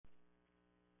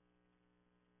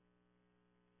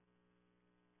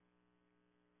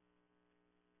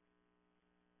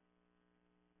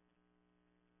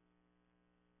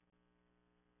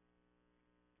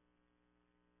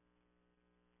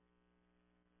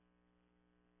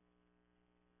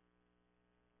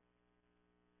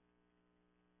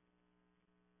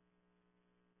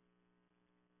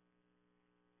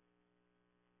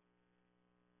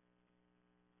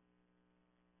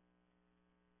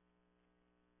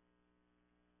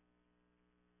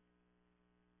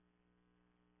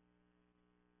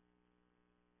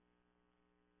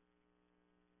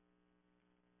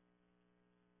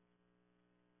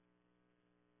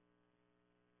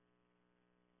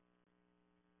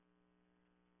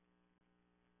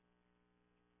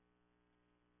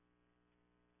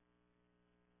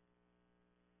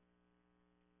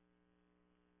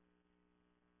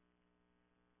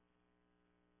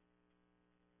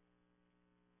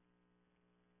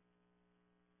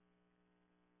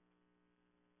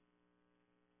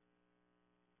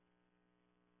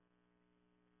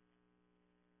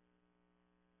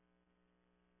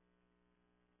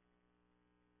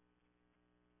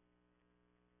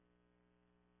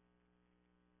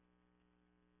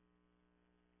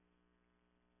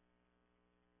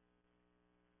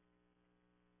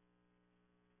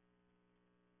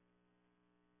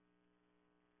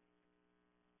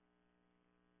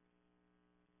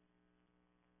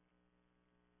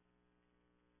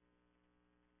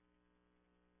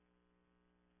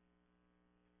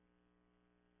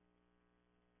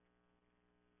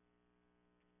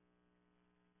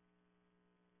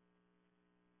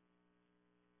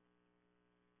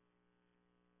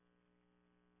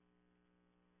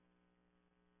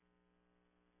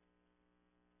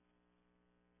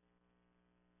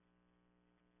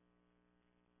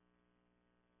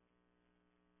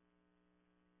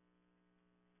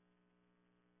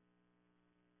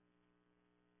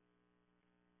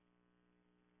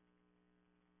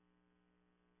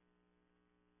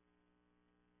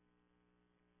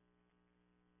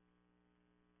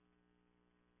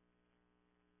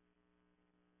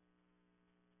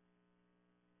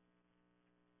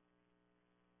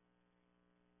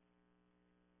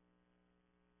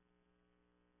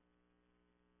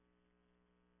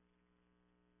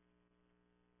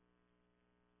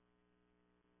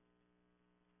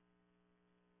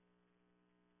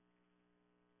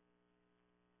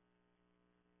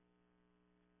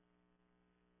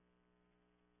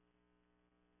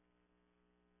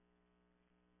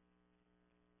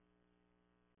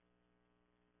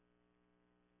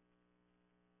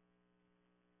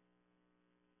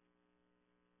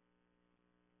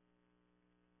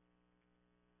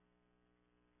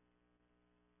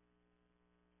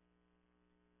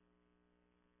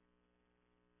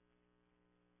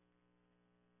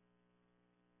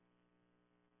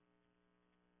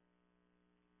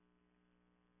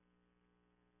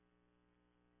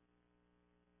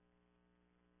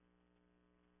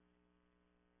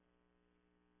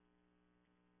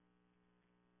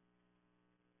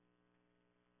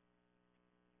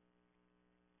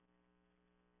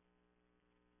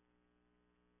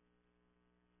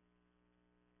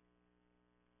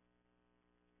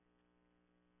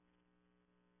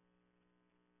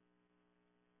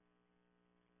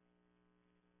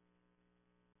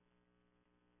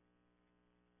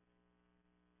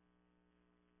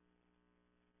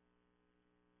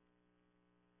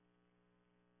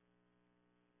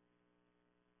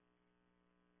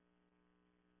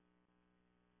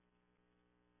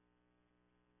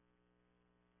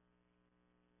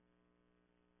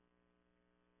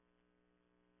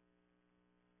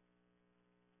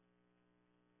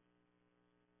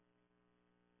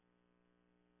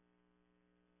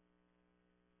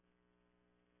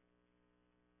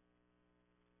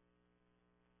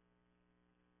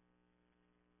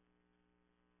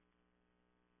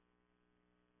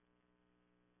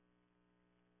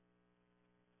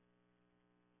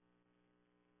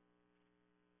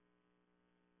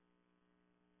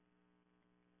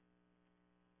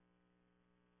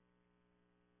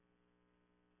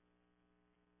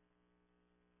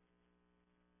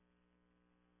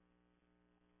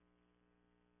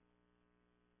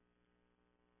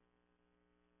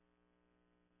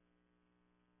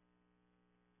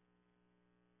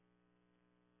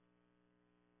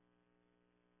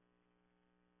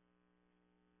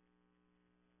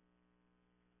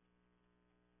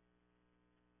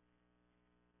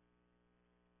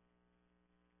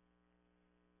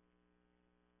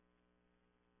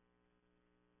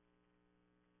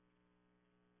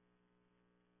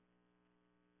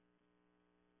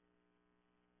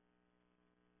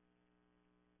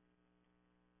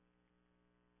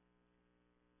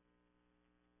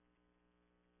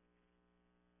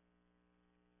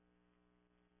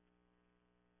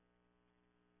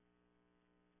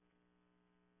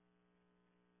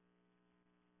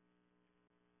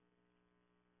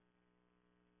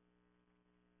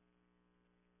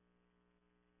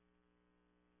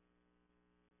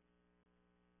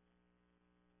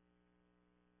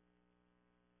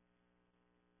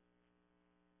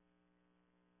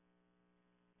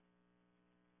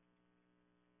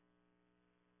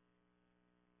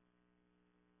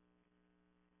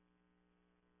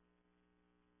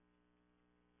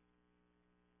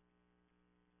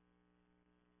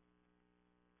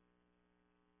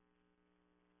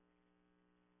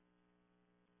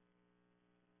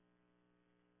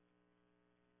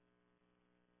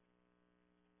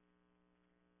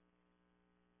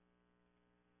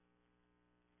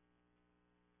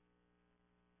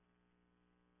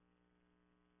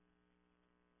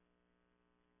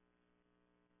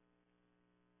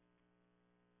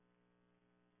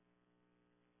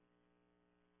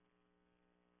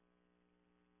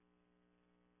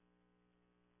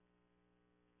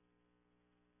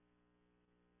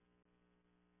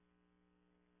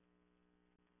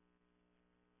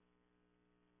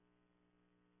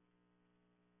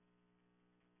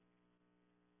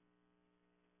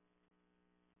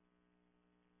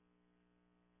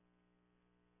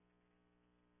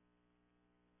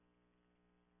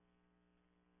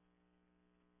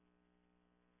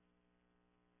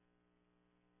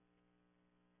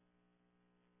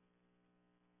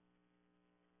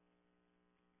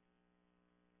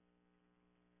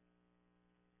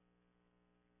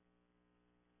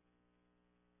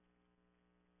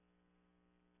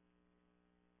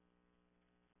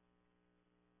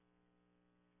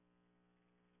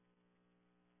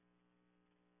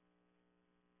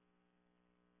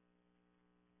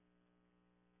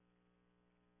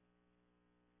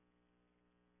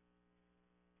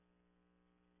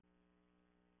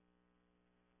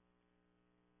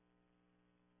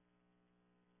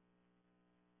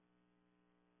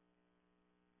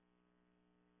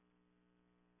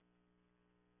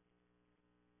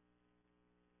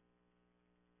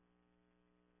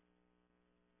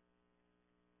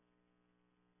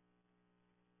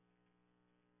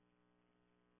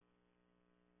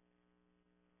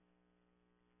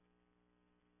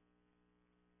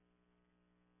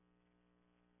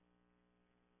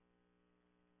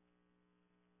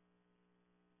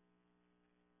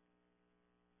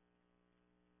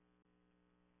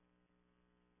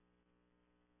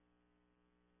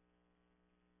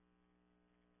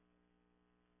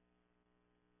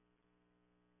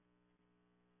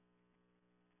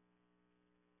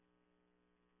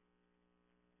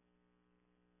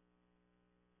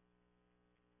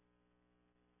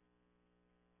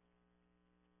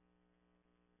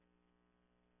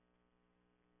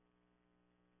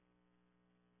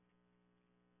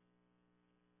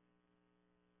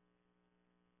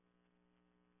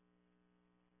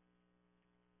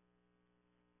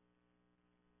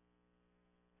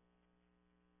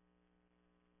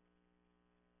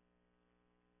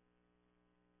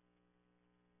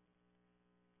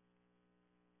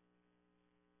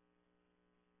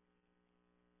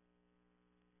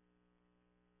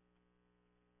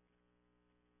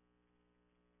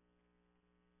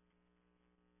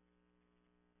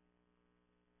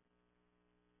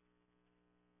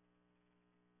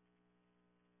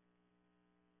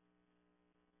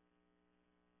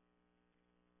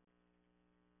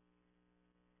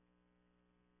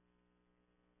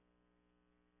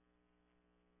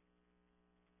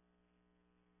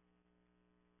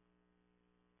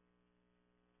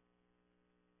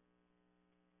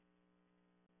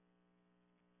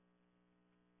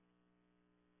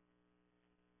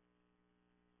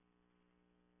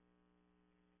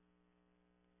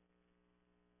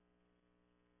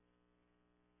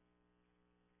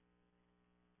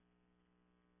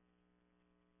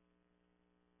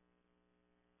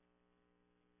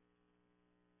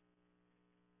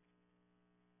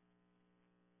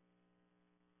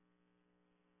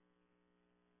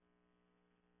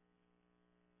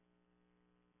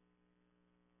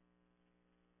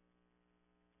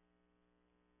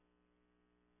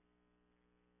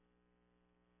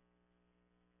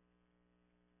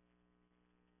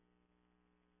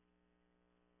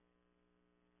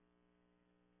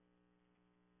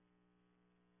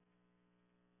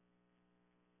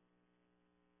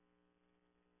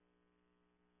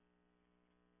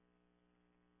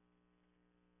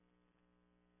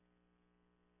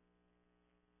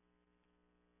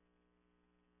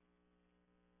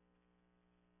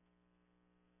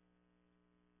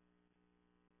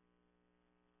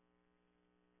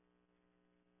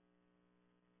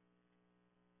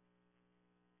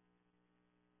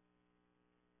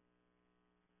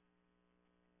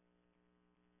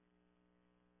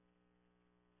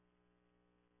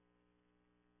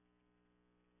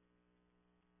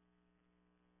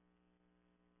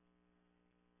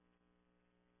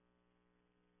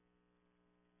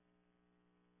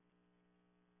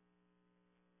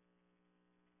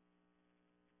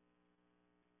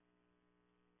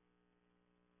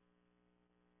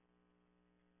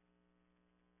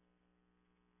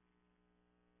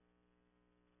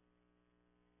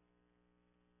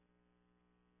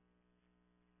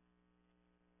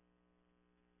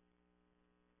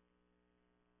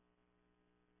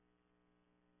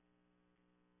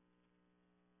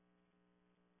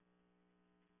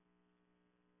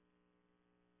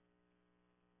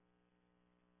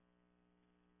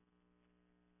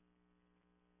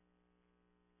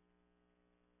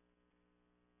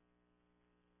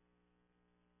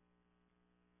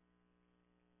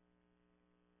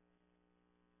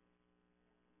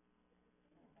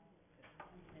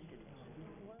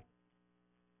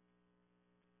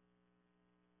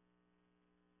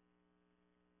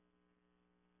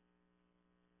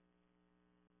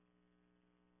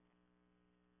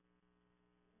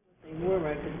More,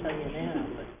 I can tell you now,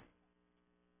 but.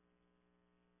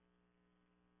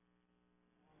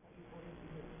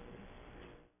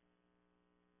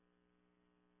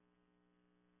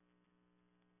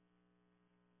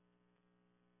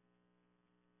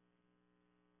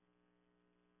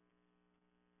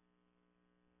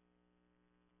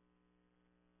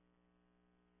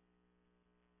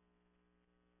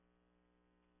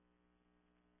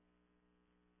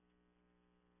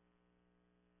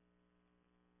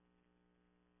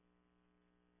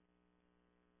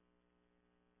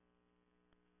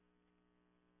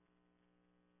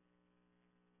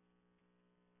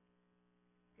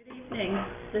 Good evening.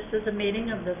 This is a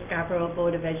meeting of the Scarborough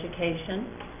Board of Education.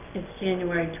 It's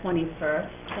January 21st,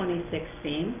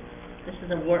 2016. This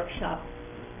is a workshop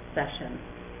session.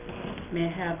 May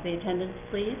I have the attendance,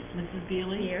 please? Mrs.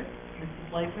 Bealey? Here.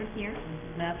 Mrs. Lightford? Here.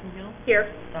 Mrs. Massengill?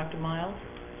 Here. Dr. Miles?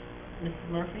 Mrs.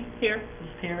 Murphy? Here.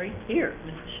 Ms. Perry? Here.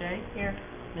 Mrs. Shea? Here.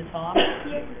 Ms. Hobbs?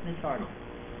 Here. Ms. Hartle?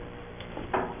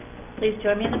 Please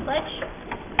join me in the pledge.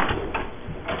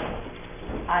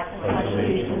 I pledge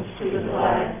allegiance to the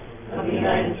flag of the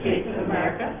United States of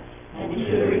America and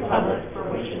to the republic for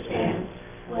which it stands,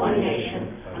 one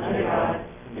nation, under God,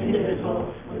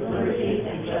 indivisible, with liberty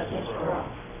and justice for all.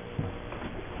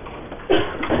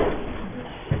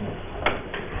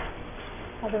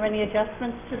 Are there any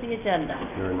adjustments to the agenda?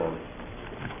 There are none.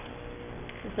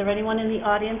 Is there anyone in the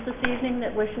audience this evening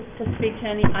that wishes to speak to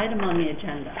any item on the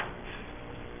agenda?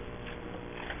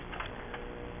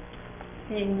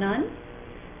 Seeing none,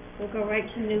 we'll go right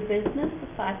to new business,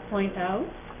 5.0.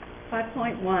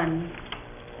 5.1,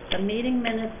 the meeting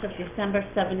minutes of December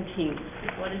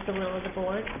 17th. What is the will of the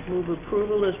board? Move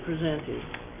approval as presented.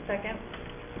 Second.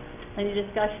 Any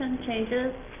discussion,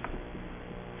 changes?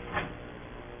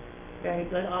 Very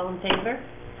good. All in favor?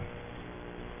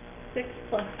 6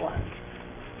 plus 1.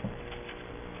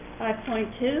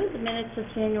 5.2, the minutes of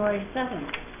January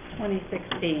 7th,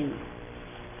 2016.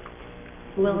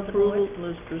 Will of the board? Approval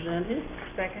as presented.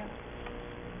 Second.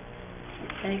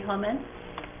 Any comments?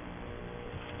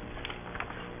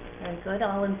 Very good.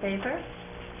 All in favor?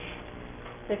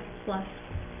 6 plus.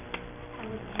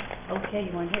 Okay,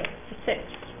 you weren't here. 6.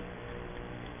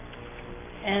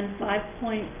 And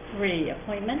 5.3,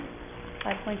 appointments.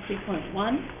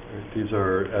 5.3.1. These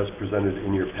are, as presented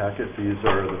in your packet, these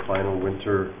are the final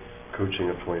winter coaching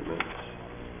appointments.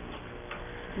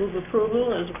 Move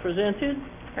approval as presented.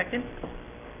 Second.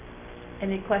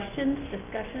 Any questions,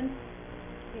 discussion?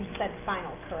 You said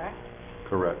final, correct?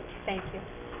 Correct. Thank you.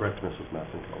 Correct, Mrs.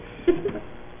 Massengill.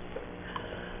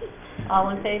 All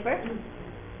in favor?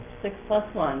 6 plus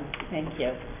 1. Thank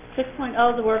you.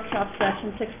 6.0, the workshop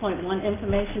session. 6.1,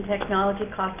 information technology,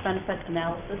 cost-benefit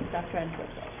analysis. Dr.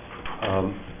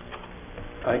 Entwistle.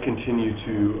 I continue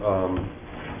to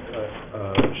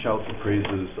shout the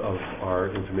praises of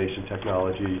our information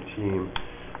technology team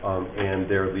and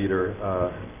their leader,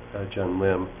 Jen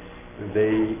Lim.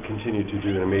 They continue to do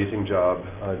an amazing job.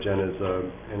 Jen is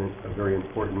a very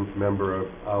important member of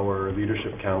our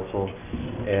leadership council,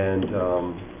 and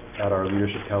at our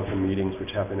leadership council meetings,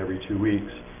 which happen every 2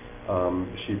 weeks,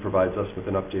 she provides us with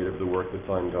an update of the work that's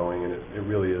ongoing, and it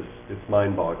really is, it's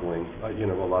mind-boggling. You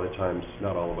know, a lot of times,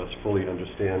 not all of us fully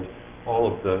understand all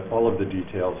of the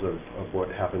details of what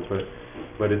happens,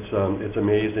 but it's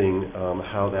amazing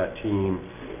how that team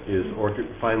is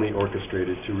finally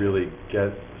orchestrated to really get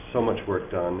so much work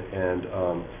done, and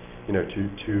you know,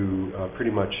 to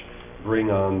pretty much bring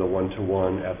on the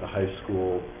one-to-one at the high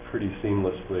school pretty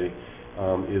seamlessly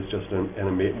is just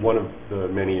one of the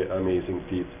many amazing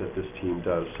feats that this team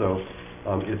does. So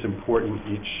it's important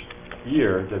each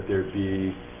year that there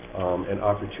be an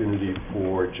opportunity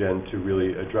for Jen to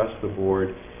really address the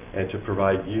board and to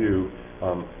provide you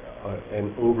an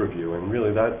overview, and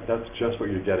really that's just what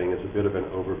you're getting, is a bit of an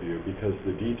overview, because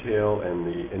the detail and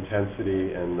the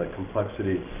intensity and the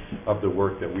complexity of the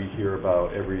work that we hear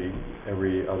about every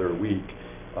other week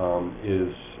is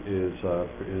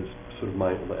sort of,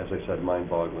 as I said,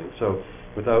 mind-boggling. So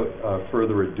without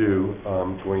further ado,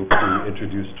 I'm going to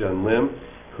introduce Jen Lim,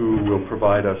 who will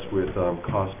provide us with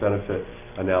cost-benefit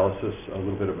analysis, a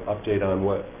little bit of update on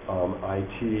what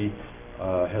IT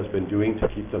has been doing to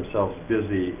keep themselves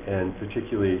busy, and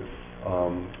particularly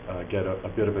get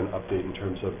a bit of an update in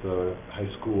terms of the high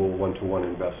school one-to-one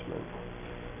investment.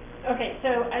 Okay, so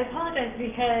I apologize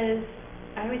because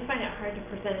I always find it hard to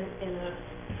present in a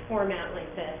format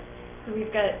like this. So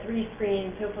we've got 3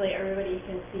 screens. Hopefully everybody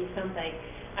can see something.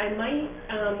 I might,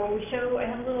 when we show, I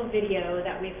have a little video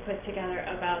that we've put together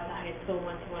about the high school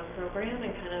one-to-one program,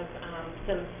 and kind of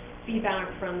some feedback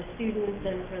from the students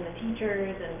and from the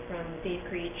teachers and from Dave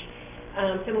Creech.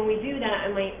 So when we do that, I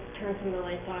might turn some of the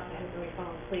lights off to have everybody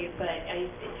fall asleep, but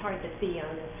it's hard to see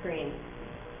on the screen.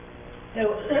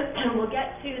 So we'll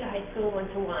get to the high school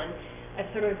one-to-one. I've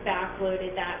sort of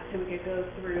backloaded that so we could go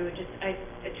through I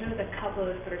chose a couple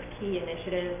of sort of key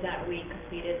initiatives that we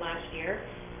completed last year,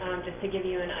 just to give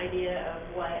you an idea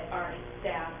of what our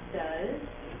staff does.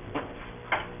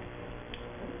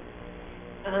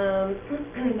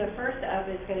 The first up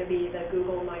is going to be the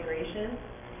Google migration.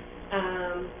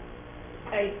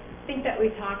 I think that we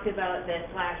talked about this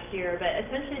last year, but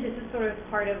essentially this is sort of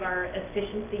part of our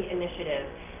efficiency initiative,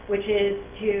 which is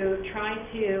to try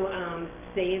to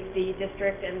save the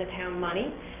district and the town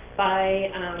money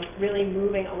by really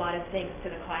moving a lot of things to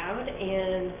the cloud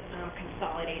and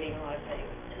consolidating a lot of things.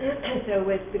 So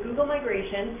with the Google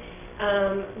migration,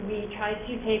 we tried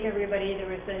to take everybody,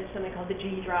 there was something called the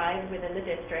G Drive within the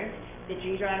district. The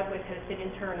G Drive was hosted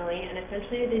internally, and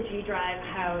essentially the G Drive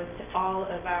housed all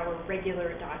of our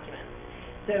regular documents,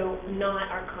 so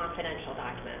not our confidential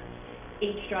documents.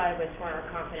 H Drive was for our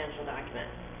confidential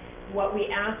documents. What we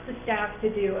asked the staff to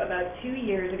do about 2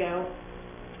 years ago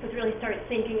was really start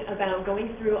thinking about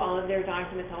going through all of their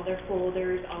documents, all their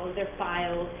folders, all of their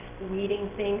files, weeding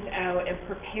things out, and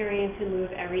preparing to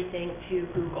move everything to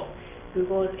Google.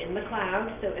 Google is in the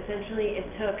cloud, so essentially it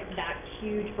took that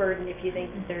huge burden. If you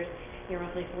think that there's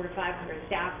roughly 400 to 500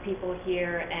 staff people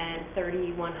here and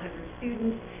 3,100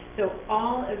 students, so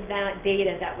all of that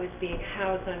data that was being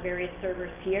housed on various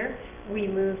servers here, we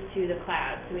moved to the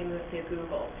cloud, so we moved to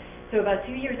Google. So about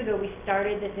 2 years ago, we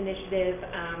started this initiative.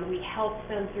 We helped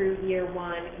them through year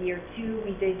one. Year two,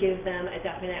 we did give them a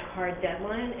definite hard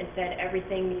deadline and said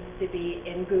everything needs to be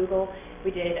in Google.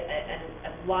 We did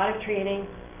a lot of training.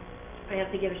 I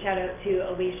have to give a shout out to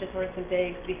Alicia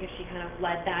Thornton-Biggs because she kind of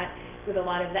led that with a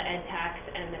lot of the ed techs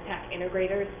and the tech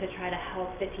integrators to try to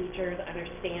help the teachers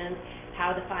understand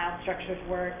how the file structures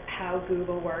work, how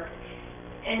Google works.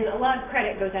 And a lot of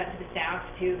credit goes out to the staff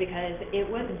too, because it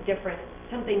was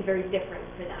something very different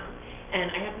for them.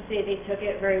 And I have to say they took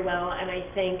it very well, and I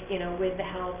think, with the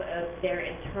help of their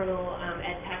internal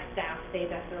ed tech staff, they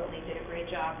definitely did a great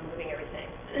job moving everything.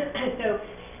 So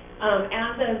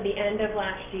as of the end of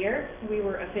last year, we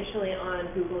were officially on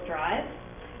Google Drive.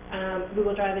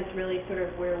 Google Drive is really sort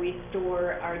of where we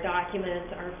store our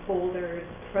documents, our folders.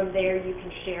 From there, you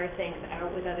can share things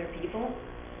out with other people.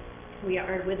 We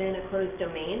are within a closed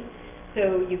domain,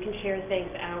 so you can share things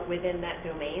out within that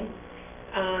domain.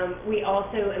 We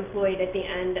also employed at the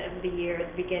end of the year,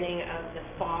 at the beginning of the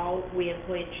fall, we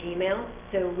employed Gmail.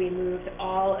 So we moved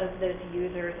all of those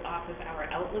users off of our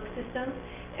Outlook system,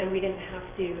 and we didn't have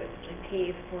to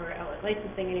pay for Outlook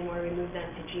licensing anymore. We moved them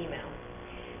to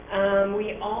Gmail.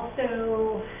 We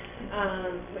also,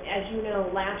 as you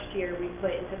know, last year we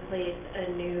put into place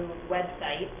a new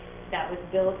website that was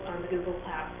built on the Google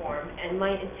platform, and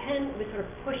my intent was sort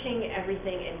of pushing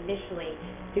everything initially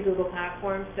to Google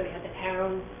platform. So we had the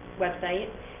town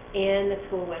website and the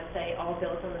school website all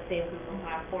built on the same Google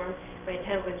platform. My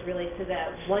intent was really so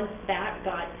that once that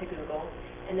got to Google,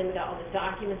 and then we got all the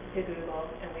documents to Google,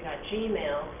 and we got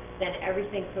Gmail, then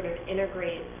everything sort of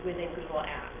integrates within Google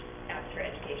Apps for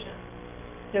education.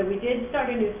 So we did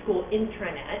start a new school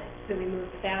intranet, so we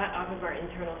moved that off of our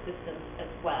internal systems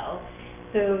as well.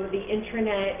 So the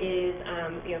intranet is,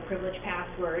 privileged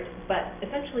password, but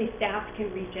essentially staff can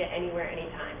reach it anywhere,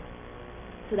 anytime.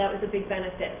 So that was a big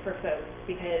benefit for folks,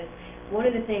 because one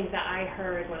of the things that I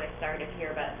heard when I started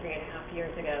here about 3.5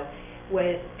 years ago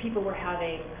was people were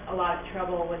having a lot of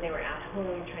trouble when they were at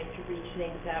home trying to reach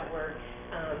things that were,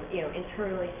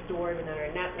 internally stored within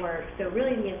our network. So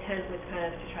really the intent was kind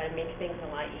of to try to make things a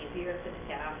lot easier for the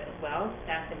staff as well,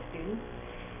 staff and students.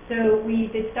 So we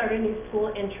did start a new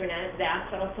school intranet.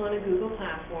 That's also on a Google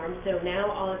platform. So now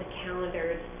all of the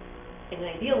calendars in an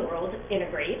ideal world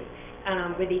integrate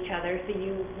with each other. So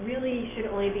you really should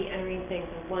only be entering things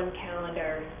in one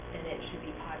calendar, and it should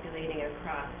be populating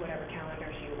across whatever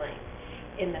calendars you like.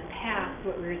 In the past,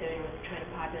 what we were doing was trying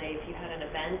to populate. If you had an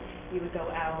event, you would go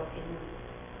out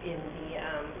in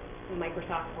the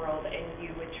Microsoft world, and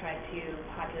you would try to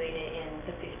populate it in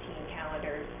the 15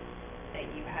 calendars that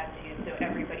you had to, so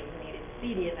everybody who needed to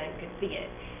see the event could see it.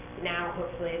 Now,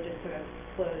 hopefully, it just sort of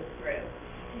flows through.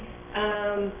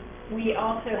 We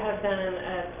also have done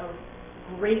a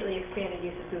greatly expanded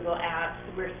use of Google Apps.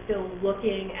 We're still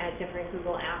looking at different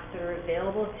Google Apps that are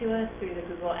available to us through the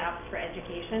Google Apps for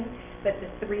Education, but the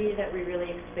three that we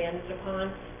really expanded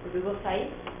upon were Google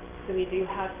Sites. So we do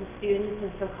have some students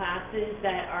and some classes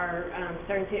that are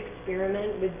starting to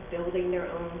experiment with building their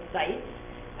own sites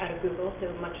out of Google,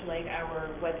 so much like our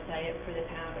website for the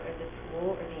town or the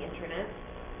school or the intranet.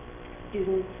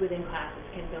 students within classes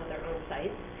can build their own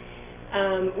sites.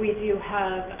 We do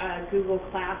have Google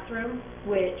Classroom,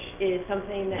 which is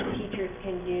something that teachers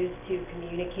can use to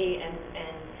communicate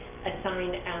and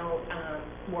assign out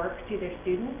work to their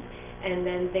students, and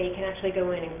then they can actually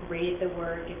go in and grade the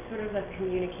work. It's sort of a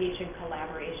communication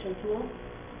collaboration tool.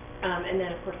 And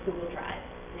then, of course, Google Drive.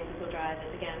 And Google Drive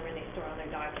is, again, where they store all their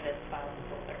documents, files, and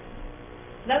folders.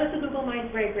 So that was the Google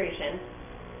Minds migration.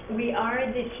 We are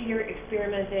this year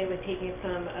experimenting with taking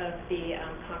some of the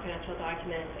confidential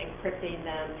documents, encrypting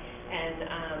them,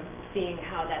 and seeing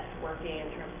how that's working in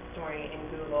terms of storing it in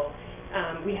Google.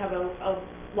 We have a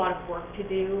lot of work to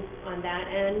do on that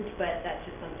end, but that's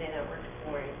just something that we're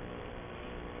exploring.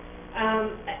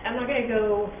 I'm not going to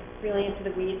go really into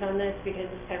the weeds on this because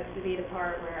this tends to be the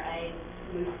part where I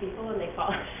lose people and they fall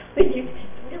asleep.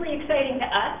 It's really exciting to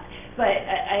us, but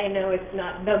I know it's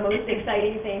not the most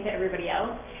exciting thing to everybody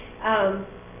else.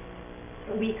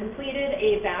 We completed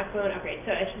a backbone upgrade.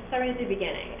 So I should start at the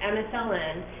beginning.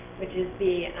 MSLN, which is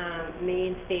the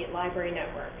Maine State Library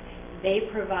Network, they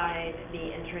provide the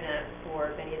internet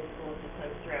for many of the school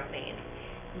systems throughout Maine.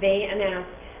 They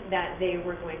announced that they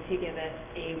were going to give us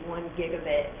a 1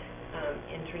 gigabit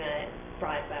internet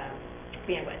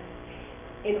bandwidth.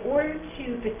 In order to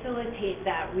facilitate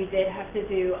that, we did have to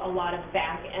do a lot of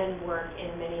back-end work in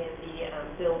many of the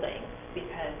buildings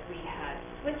because we had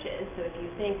switches. So if you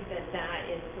think that that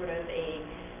is sort of a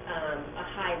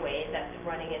highway that's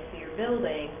running into your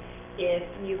building, if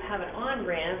you have an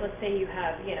on-ramp, let's say you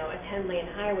have, a 10-lane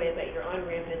highway, but your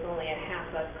on-ramp is only a half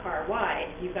a car wide,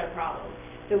 you've got a problem.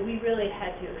 So we really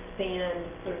had to expand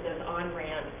sort of those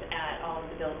on-ramps at all of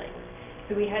the buildings.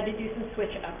 So we had to do some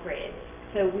switch upgrades.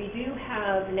 So we do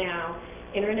have now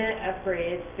internet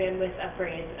upgrades, bandwidth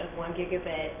upgrades of 1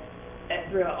 gigabit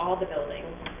throughout all the buildings.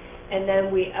 And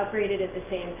then we upgraded at the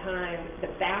same time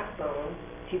the backbone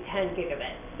to 10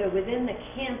 gigabit. So within the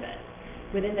campus,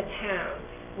 within the town,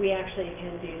 we actually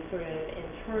can do sort of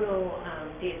internal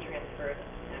data transfers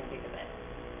of 10 gigabit.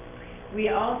 We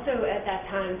also, at that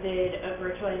time, did a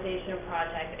virtualization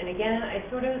project. And again, I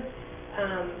sort of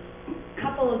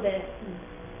couple this,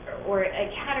 or I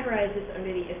categorize this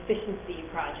under the efficiency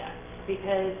project,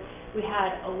 because we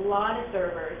had a lot of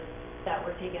servers that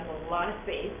were taking up a lot of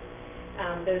space.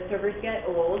 Those servers get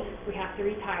old. We have to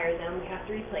retire them. We have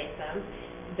to replace them.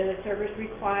 Those servers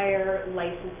require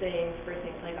licensing for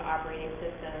things like operating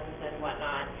systems and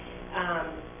whatnot.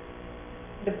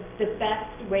 The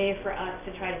best way for us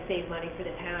to try to save money for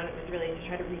the town was really to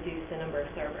try to reduce the number of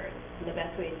servers. And the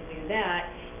best way to do that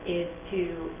is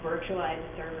to virtualize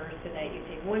the servers so that you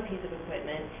take one piece of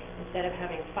equipment. Instead of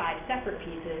having 5 separate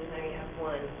pieces, now you have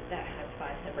one that has 5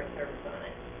 separate servers on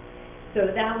it. So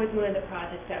that was one of the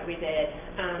projects that we did.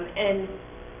 And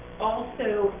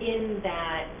also in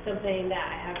that, something that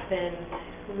I have been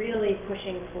really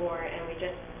pushing for, and we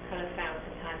just kind of found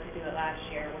some time to do it last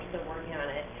year, and we're still working on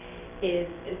it, is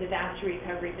a disaster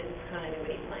recovery business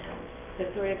continuity plan. So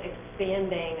sort of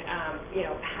expanding,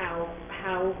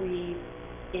 how we,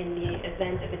 in the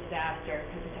event of a disaster,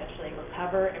 can potentially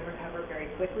recover and recover very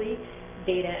quickly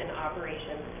data and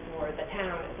operations for the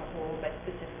town as a whole, but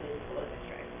specifically the school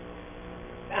district.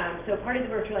 So part of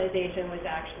the virtualization was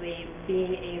actually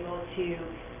being able to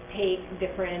take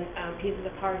different pieces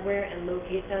of hardware and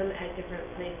locate them at different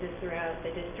places throughout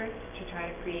the district to try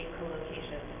to create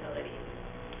co-location facilities.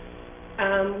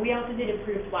 We also did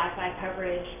improved Wi-Fi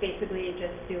coverage, basically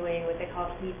just doing what they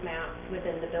call heat maps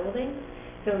within the building.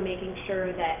 So making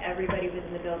sure that everybody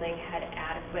within the building had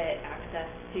adequate access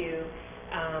to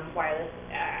wireless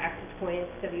access points,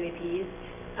 WAPs.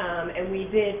 And we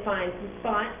did find some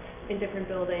spots in different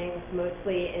buildings,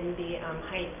 mostly in the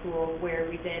high school, where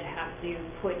we did have to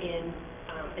put in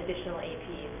additional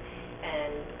APs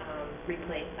and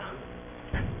replace them.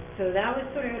 So that was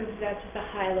that's just a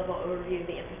high-level overview of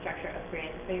the infrastructure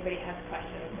upgrades. If anybody has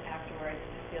questions afterwards,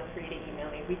 feel free to email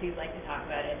me. We do like to talk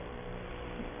about it.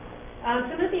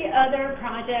 Some of the other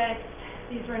projects,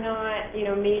 these were not,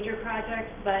 major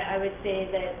projects, but I would say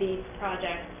that these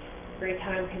projects are very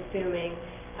time-consuming,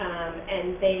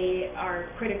 and they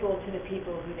are critical to the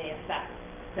people who they affect.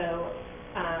 So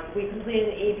we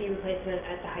completed an AV replacement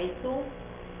at the high school.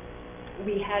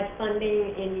 We had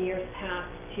funding in years past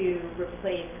to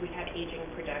replace, we had aging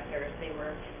projectors. They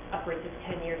were upwards of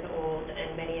 10 years old,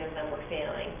 and many of them were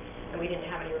failing. And we didn't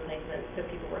have any replacements, so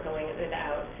people were going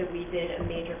without. So we did a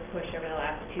major push over the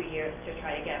last 2 years to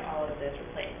try to get all of those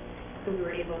replaced. So we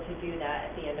were able to do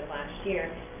that at the end of last year,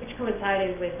 which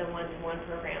coincided with the one-to-one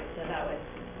program, so that was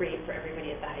great for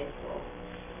everybody at the high school.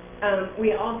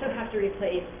 We also have to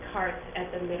replace carts at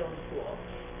the middle school.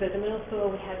 So at the middle school,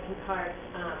 we had some carts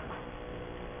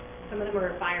some of them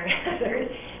were a fire hazard,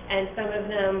 and some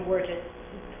of them were just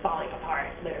falling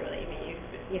apart, literally. I mean,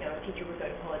 you know, a teacher would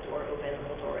go to pull a door open, the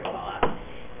whole door would fall up.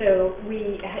 So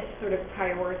we had sort of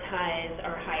prioritized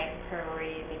our highest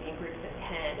priority, maybe in groups of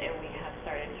 10, and we have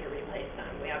started to replace them.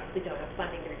 We obviously don't have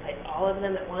funding to replace all of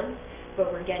them at once,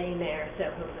 but we're getting there, so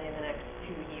hopefully in the next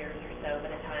 2 years or so,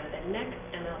 by the time the next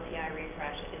MLTI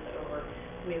refresh is over,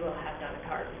 we will have done a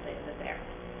car replacement there.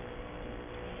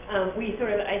 We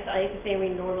sort of, I like to say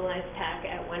we normalized tech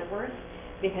at Wentworth,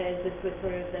 because this was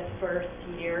sort of the first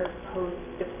year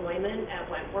post-deployment at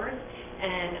Wentworth,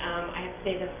 and I have to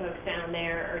say the folks down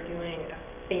there are doing a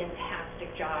fantastic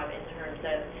job in terms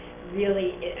of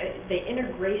really, the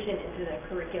integration into the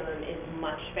curriculum is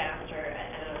much faster.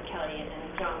 I don't know if Kelly and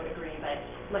John would agree, but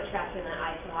much faster than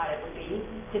I thought it would be.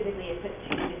 Typically, it's a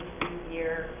 2 to 3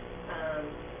 year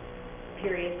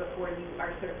period before you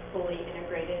are sort of fully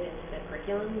integrated into the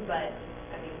curriculum, but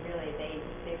I mean, really,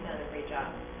 they've done a great job.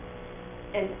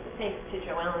 And thanks to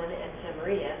Joellen and to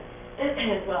Maria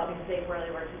as well, because they've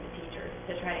really worked with the teachers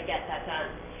to try to get that done.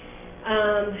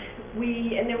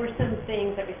 And there were some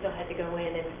things that we still had to go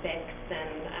in and fix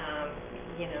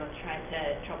and, you know, try to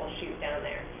troubleshoot down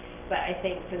there. But I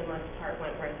think for the most part,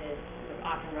 Wentworth is sort of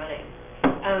off and running.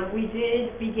 We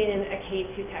did begin a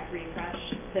K-2 tech refresh.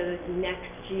 So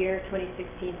next year,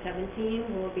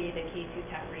 2016-17, will be the K-2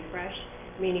 tech refresh,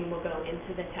 meaning we'll go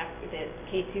into the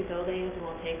K-2 buildings and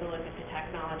we'll take a look at the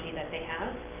technology that they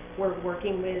have. We're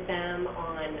working with them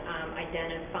on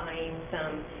identifying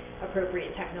some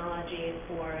appropriate technology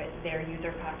for their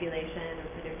user population and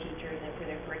for their teachers and for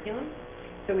their curriculum.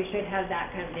 So we should have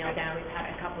that kind of nailed down. We've had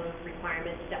a couple of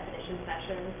requirements definition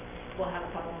sessions. We'll have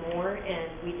a couple more, and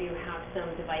we do have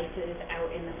some devices out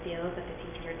in the field that the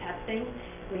teachers are testing.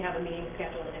 We have a meeting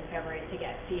scheduled in February to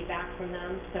get feedback from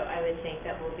them, so I would think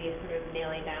that we'll be sort of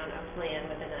nailing down a plan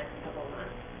within the next couple of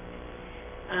months.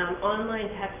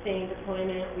 Online testing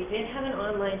deployment, we did have an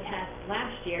online test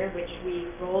last year, which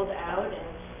we rolled out, and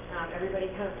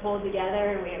everybody kind of pulled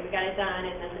together, and we got it done,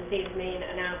 and then the state of Maine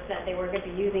announced that they weren't going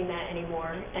to be using that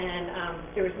anymore, and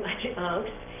there was much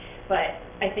angst. But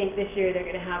I think this year they're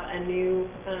going to have a new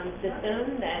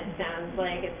system that sounds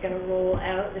like it's going to roll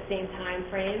out the same time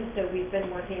frame. So we've been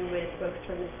working with folks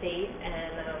from the state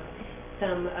and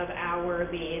some of our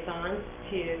liaisons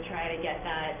to try to get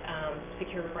that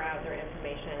secure browser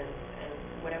information and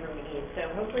whatever we need. So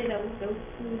hopefully that will go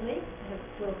smoothly. I have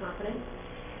full confidence.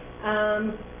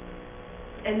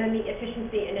 And then the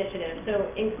efficiency initiative.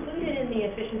 So included in the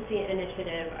efficiency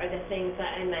initiative are the things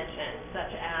that I mentioned,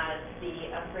 such as the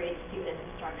upgrade student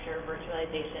infrastructure,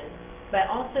 virtualization. But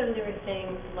also there are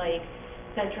things like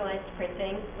centralized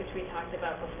printing, which we talked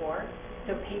about before.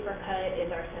 So PaperCut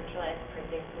is our centralized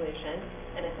printing solution,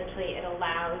 and essentially it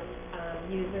allows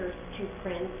users to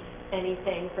print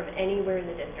anything from anywhere in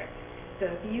the district. So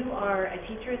if you are a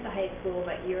teacher at the high school,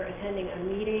 but you're attending a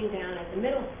meeting down at the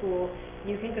middle school,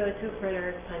 you can go to a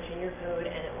printer, punch in your code,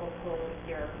 and it will pull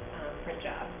your print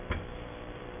job.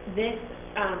 This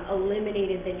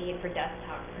eliminated the need for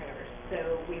desktop printers. So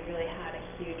we really had a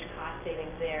huge cost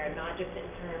savings there, not just in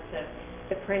terms of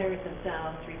the printers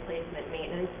themselves, replacement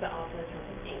maintenance, but also in terms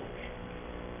of ink.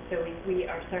 So we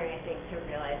are starting, I think, to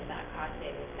realize that cost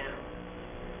savings now.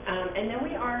 And then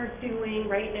we are doing,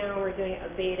 right now we're doing a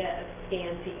beta of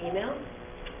scan to email.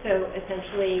 So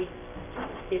essentially,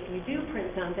 if you do print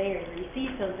something or you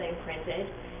receive something printed,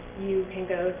 you can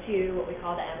go to what we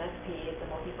call the MFPs, the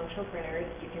multifunctional printers.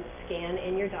 You can scan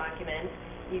in your document.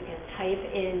 You can type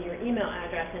in your email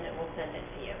address and it will send it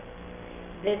to you.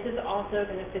 This is also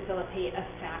going to facilitate a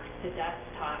fax to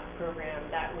desktop program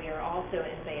that we are also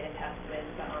in beta test with,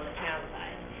 but on the town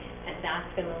side. And that's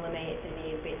going to eliminate the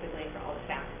need basically for all the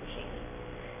fax machines.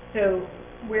 So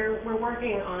we're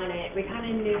working on it. We kind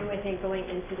of knew, I think, going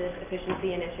into this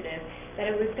efficiency initiative that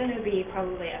it was going to be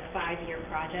probably a 5-year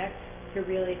project to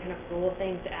really kind of roll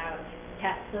things out,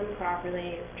 test them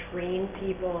properly, train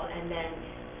people, and then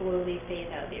slowly phase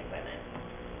out the equipment.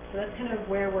 So that's kind of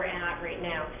where we're at right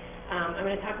now. I'm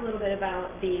going to talk a little bit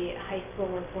about the high school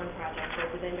one-to-one project. So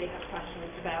does anybody have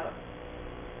questions about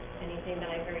anything that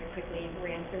I very quickly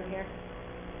ran through here?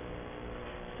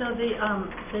 So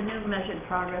the new measured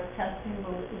progress testing,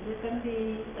 is it going to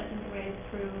be second grade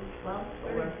through 12th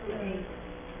or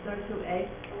third through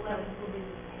 8th? 11th will be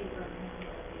paper and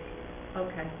pencil.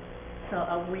 Okay. So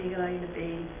are we going to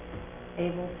be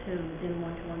able to do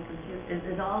one-to-one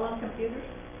computers? Is all on computers?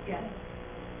 Yes.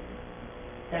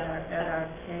 At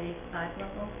our K-5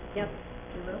 level? Yep.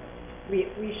 You will?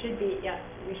 We should be, yes,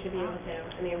 we should be able to.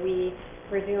 I mean,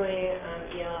 we're doing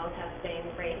ELL testing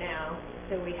right now,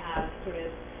 so we have sort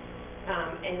of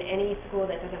In any school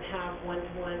that doesn't have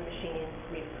one-to-one machines,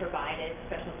 we've provided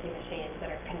specialty machines that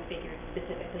are configured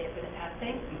specifically for the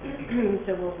testing.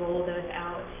 So we'll roll those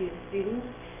out to the students.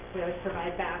 We always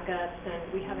provide backups,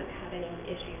 and we haven't had any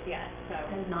issues yet, so.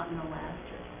 And not in the lab,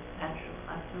 just actual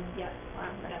classroom? Yep, Wow,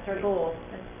 that's our goal.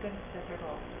 That's good. That's our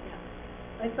goal,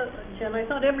 yeah. Jen, I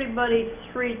thought everybody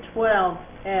 312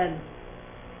 had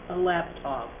a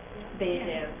laptop, They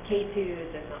do.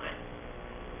 K2 does not.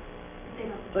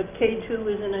 but K2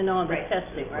 isn't in on the Right.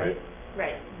 testing, right?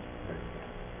 Right.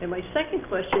 And my second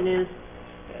question is,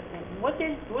 what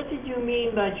did you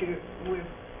mean by we've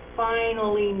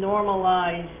finally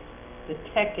normalized the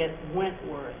tech at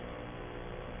Wentworth?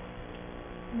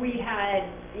 We had,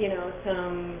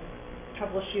 some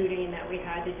troubleshooting that we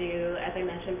had to do. As I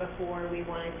mentioned before, we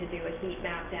wanted to do a heat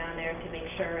map down there to make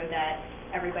sure that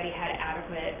everybody had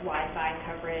adequate Wi-Fi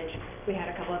coverage. We had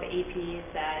a couple of APs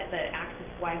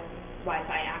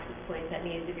Wi-Fi access points that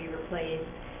needed to be replaced.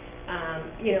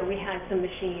 We had some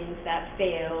machines that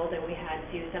failed, and we had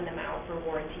to send them out for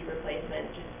warranty replacement,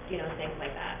 just, things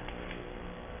like that.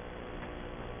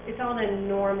 It's all the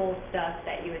normal stuff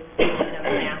that you would see in a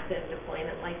massive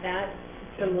deployment like that.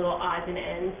 Some little odds and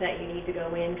ends that you need to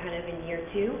go in kind of in year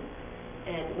 2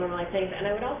 and normalize things. And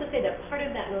I would also say that part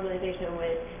of that normalization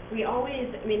was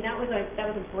that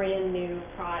was a brand new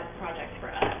project for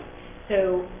us.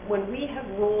 So when we have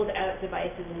rolled out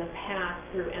devices in the past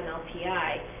through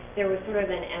MLTI, there was sort of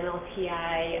an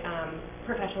MLTI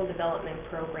professional development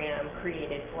program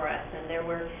created for us, and there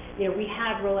were, we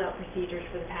had rollout procedures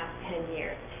for the past 10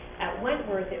 years. At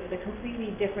Wentworth, it was a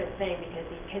completely different thing because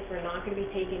these kids were not going to be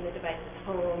taking the devices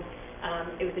home.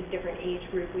 It was a different age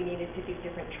group. We needed to do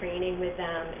different training with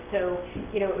them. So,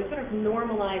 it was sort of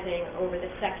normalizing over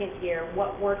the second year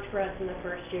what worked for us in the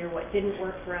first year, what didn't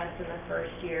work for us in the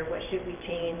first year, what should we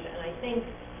change. And I think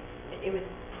it was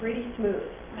pretty smooth.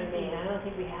 I don't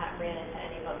think we ran into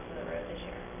any bumps in the road this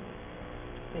year.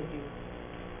 Thank you.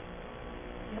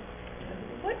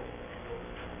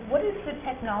 What is the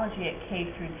technology at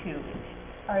K through 2?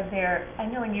 I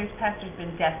know in years past there's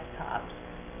been desktops.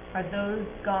 Are those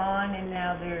gone and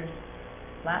now there's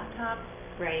laptops?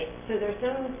 Right. So there's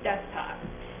no desktops.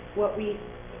 What we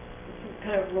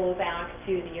kind of roll back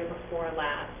to the year before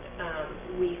last,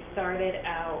 we started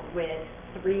out with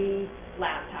 3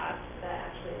 laptops that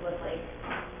actually look like,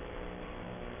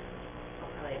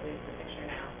 I'll probably lose the picture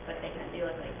now, but they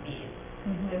look like these.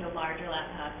 Mm-hmm. They're the larger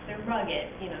laptops. They're rugged,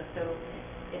 so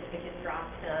if the kids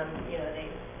dropped them,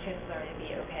 chances are they'd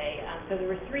be okay. So there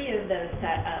were 3 of those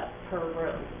set up per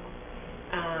room.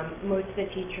 All the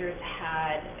teachers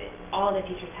had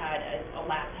a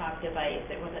laptop device.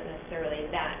 It wasn't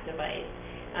necessarily that device.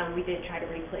 We did try to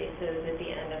replace those at the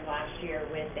end of last year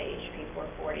with the HP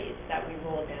 440s that we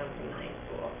rolled down from the high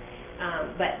school.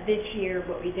 But this year,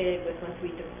 what we did was once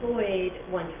we deployed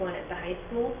one-to-one at the high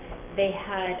school, they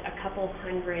had a couple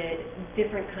hundred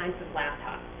different kinds of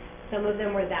laptops. Some of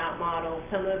them were that model,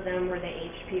 some of them were the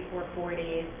HP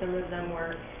 440s, some of them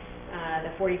were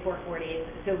the 4440s.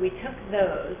 So we took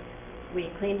those,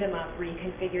 we cleaned them up,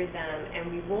 reconfigured them,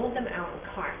 and we rolled them out in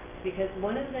carts. Because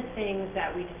one of the things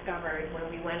that we discovered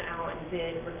when we went out and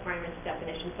did requirements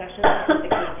definition sessions with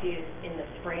the K2s in the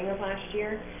spring of last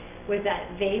year was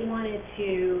that they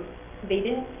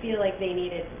didn't feel like they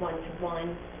needed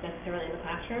one-to-one necessarily in the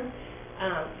classroom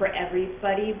for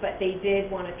everybody, but they did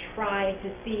want to try to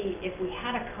see if we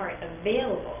had a cart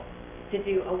available to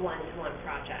do a one-to-one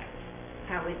project.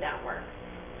 How would that work?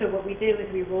 So what we did was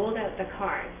we rolled out the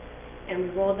carts, and we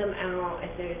rolled them out as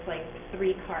there's like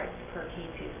 3 carts per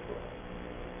K2 school.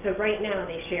 So right now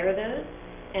they share those,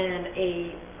 and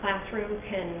a classroom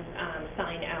can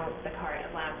sign out the cart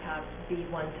of laptops, be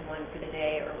one-to-one for the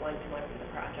day or one-to-one for the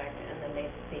project, and then they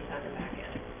sign them back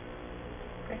in.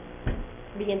 Great.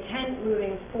 The intent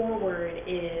moving forward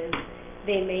is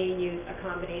they may use a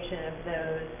combination of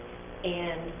those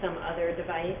and some other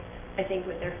device. I think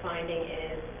what they're finding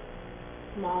is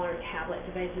smaller tablet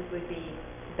devices would be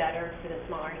better for the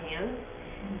smaller hands,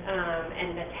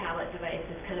 and the tablet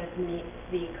devices kind of meet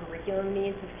the curriculum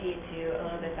needs of K2 a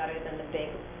little bit better than the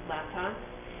big laptops.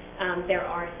 There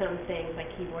are some things like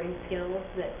keyboarding skills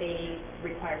that they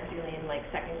require, particularly in like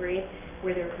second grade,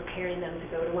 where they're preparing them to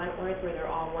go to Wentworth, where they're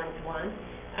all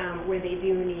one-to-one, where they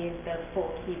do need the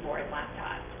full keyboard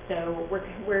laptop. So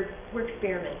we're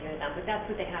experimenting with them, but that's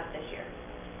what they have this year.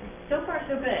 So far,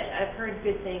 so good. I've heard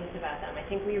good things about them. I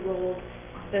think we rolled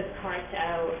those carts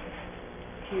out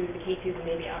to the K2s in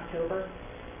maybe October,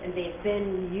 and they've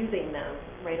been using them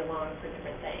right along for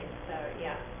different things. So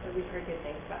yeah, so we've heard good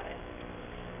things about it.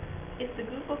 Is the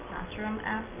Google Classroom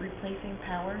app replacing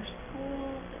Power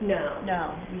School? No.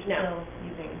 No, you're No. still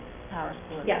using Power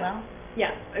School as Yeah. well?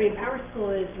 Yeah, I mean, Power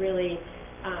School is really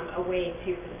a way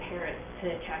for the parents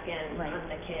to check in Right. on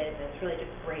the kids, and it's really just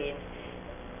grades.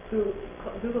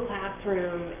 Google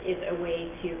Classroom is a way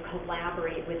to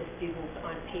collaborate with the students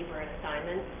on paper and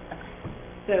assignments. Okay.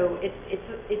 So it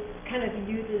kind of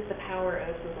uses the power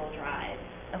of Google Drive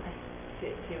Okay.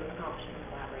 to accomplish some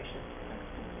collaboration.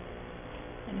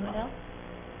 Anyone else?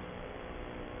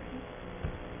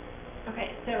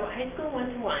 Okay, so high school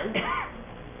 1-to-1.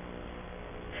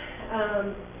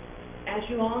 As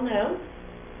you all know,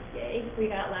 yay, we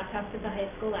got laptops at the high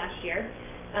school last year.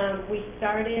 We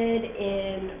started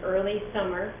in early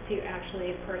summer to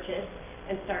actually purchase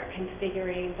and start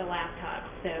configuring the laptops.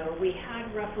 So we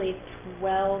had roughly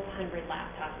 1,200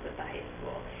 laptops at the high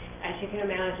school. As you can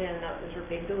imagine, those were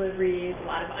big deliveries, a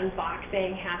lot of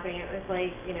unboxing happening. It was like,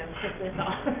 Christmas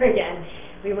all over again.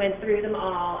 We went through them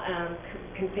all,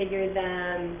 configured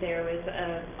them. There was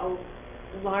a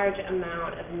large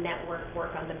amount of network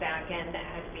work on the back end that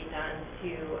had to be done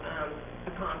to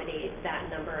accommodate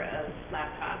that number of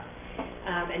laptops.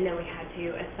 And then we had to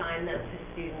assign them to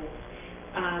students.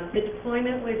 The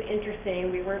deployment was interesting.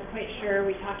 We weren't quite sure.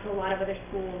 We talked to a lot of other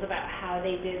schools about how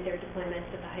they did their deployments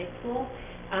at the high school.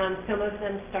 Some of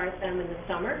them start them in the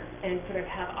summer and sort of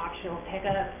have optional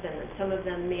pickups, and some of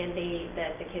them mandate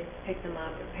that the kids pick them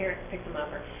up or parents pick them up.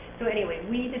 So anyway,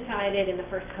 we decided in the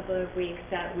first couple of weeks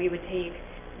that we would take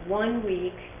 1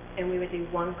 week and we would do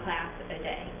 1 class a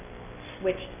day,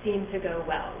 which seemed to go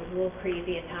well. It was a little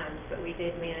crazy at times, but we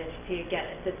did manage to get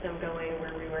a system going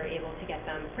where we were able to get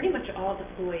them pretty much all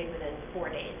deployed within 4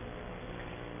 days.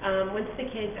 Once the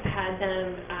kids had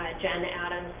them, Jen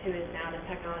Adams, who is now the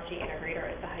technology integrator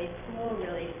at the high school,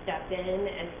 really stepped in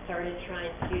and started trying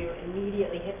to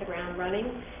immediately hit the ground running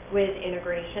with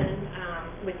integration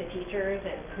with the teachers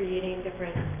and creating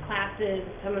different classes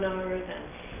and seminars.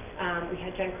 And we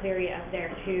had Jen Cleary up there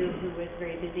too, who was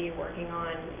very busy working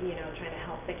on, trying to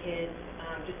help the kids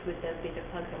just with the basic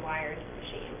plugs and wires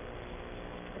machine.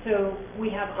 So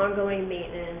we have ongoing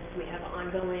maintenance, we have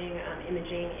ongoing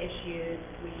imaging issues.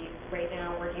 We right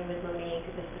now working with Monique,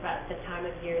 this is about the time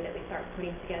of year that we start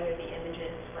putting together the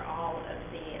images for all of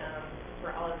the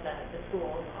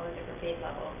schools, all the different grade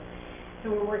levels.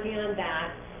 So we're working on that.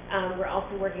 We're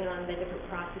also working on the different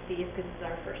processes because this is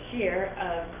our first year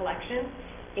of collection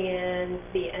and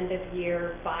the end of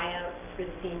year buyouts for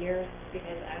the seniors,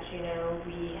 because as you know,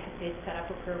 we did set up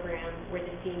a program where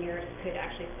the seniors could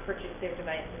actually purchase their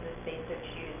devices as they so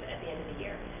choose at the end of the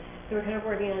year. So we're kind of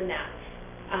working on that.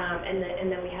 And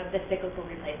then we have the cyclical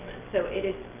replacement. So it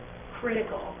is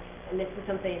critical, and this is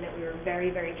something that we were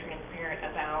very, very transparent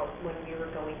about when we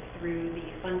were going through the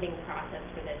funding process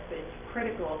for this, but it's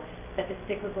critical that the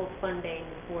cyclical funding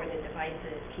for the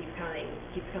devices keeps coming,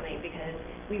 because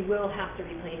we will have to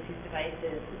replace these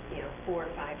devices, 4 or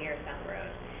 5 years down the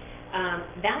road.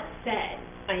 That said,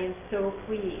 I am so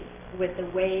pleased with the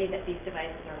way that these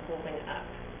devices are holding up.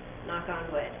 Knock on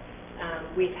wood.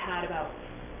 We've had about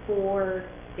 4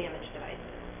 damaged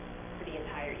devices for the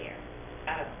entire year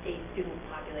out of a student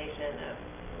population of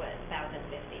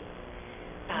 1,050.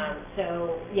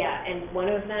 So yeah, and one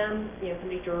of them,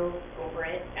 somebody drove over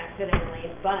it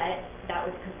accidentally, but that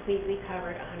was completely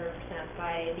covered 100%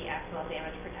 by the accidental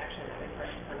damage protection that we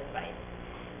purchased on the device.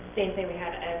 Same thing, we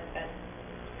had a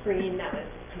screen that was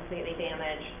completely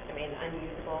damaged,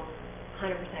 unusable,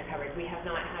 100% covered. We have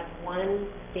not had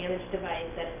one damaged device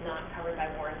that is not covered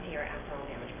by warranty or accidental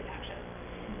damage protection.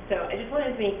 So I just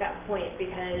wanted to make that point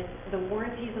because the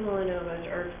warranties on the Lenovo's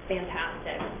are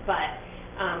fantastic, but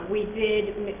we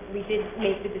did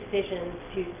make the decision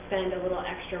to spend a little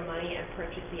extra money and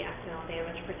purchase the accidental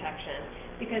damage protection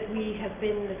because we have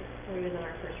been, this was in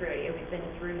our first rodeo, we've been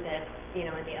through this, in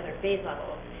the other phase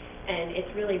levels, and it's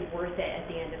really worth it at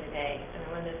the end of the day.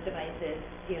 One of those devices,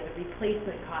 the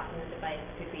replacement cost of the device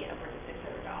could be upwards of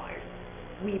 $600.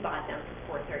 We bought them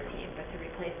for $413, but to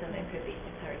replace them it could be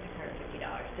 $600, $650.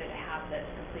 So to have this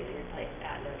completely replaced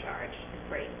at no charge is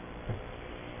great.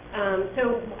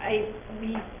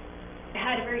 We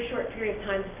had a very short period of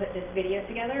time to put this video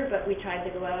together, but we tried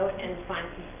to go out and find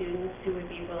some students who would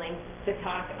be willing to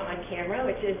talk on camera,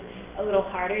 which is a little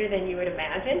harder than you would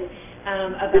imagine,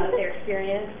 about their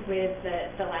experience with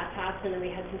the laptops. And then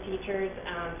we had some teachers,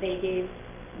 they gave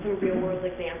some real-world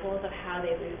examples of how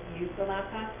they would use the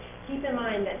laptops. Keep in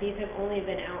mind that these have only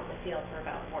been out in the field for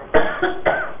about 4 months.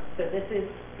 So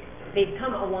they've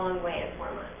come a long way in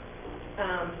 4 months.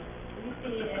 Let me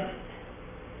see if,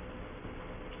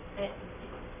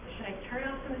 should I turn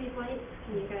off some of these lights?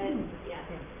 Can you guys, yeah.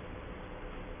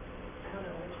 I don't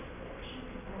know which.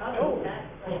 Oh, that's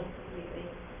like completely,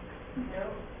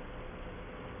 nope.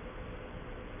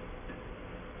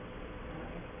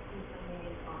 Something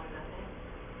is on nothing.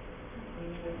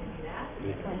 You wouldn't do that.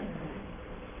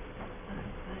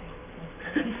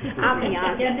 I'll be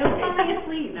honest. Yeah, no falling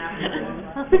asleep now.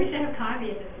 We should have coffee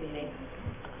at this meeting.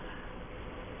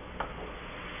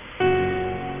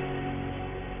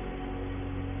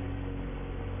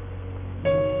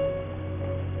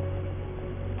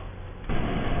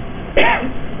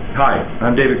 Hi,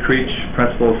 I'm David Creech,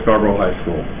 Principal of Scarborough High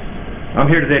School. I'm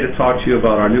here today to talk to you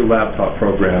about our new laptop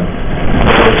program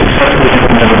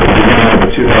for the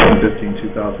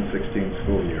 2015-2016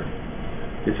 school year.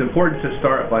 It's important to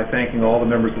start by thanking all the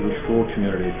members of the school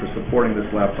community for supporting this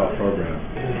laptop program.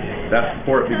 That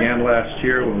support began last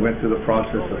year when we went through the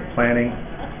process of planning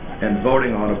and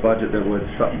voting on a budget that would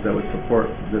support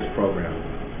this program.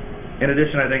 In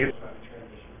addition, I think it's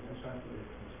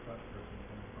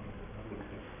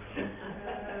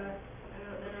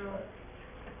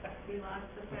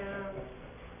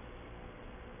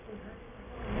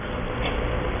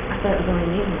I thought it was only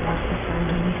me who lost the sound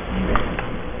when we sang it.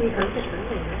 We heard it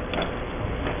earlier.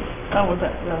 Oh, was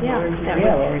that, Yeah, we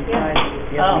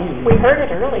heard it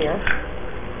earlier.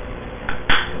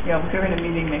 Yeah, we were in a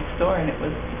meeting next door and it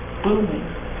was booming.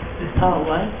 Oh,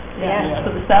 what? Yeah.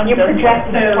 So the sound You doesn't work.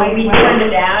 projected it So quite we well. turned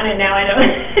it down and now I don't.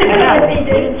 They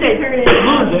didn't say turn it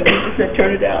down. It said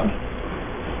turn it down.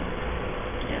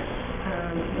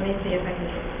 Let me see if I can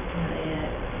play it.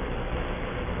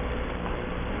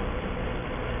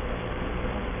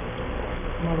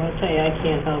 Well, I'll tell you, I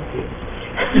can't help you.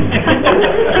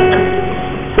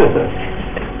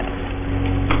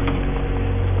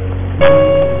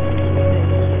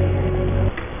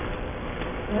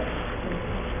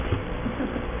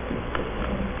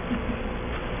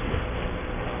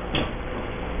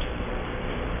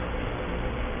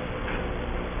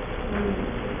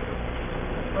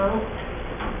 Well,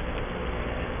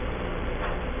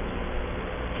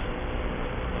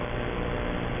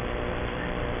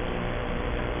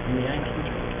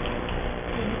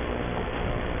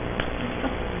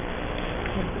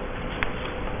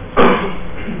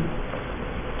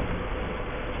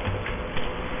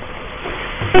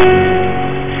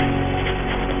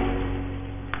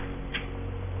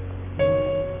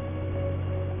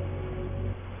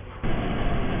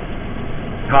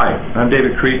 Hi, I'm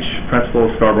David Creech, Principal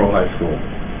of Scarborough High School.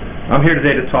 I'm here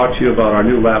today to talk to you about our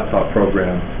new laptop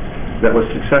program that was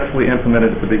successfully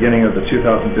implemented at the beginning of the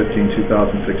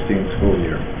 2015-2016 school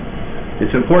year.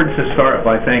 It's important to start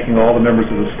by thanking all the members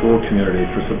of the school community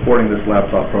for supporting this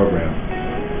laptop program.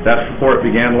 That support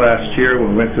began last year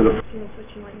when we went through the That's what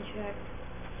you want to check.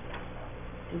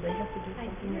 Do they have to do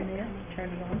something in there? Turn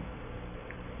it on?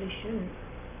 They should.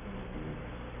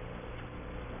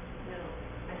 no,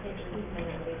 I think it was when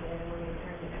we did it, when we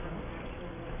turned it on.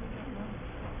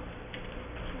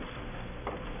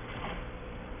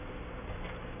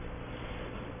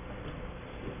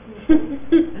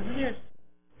 Isn't there?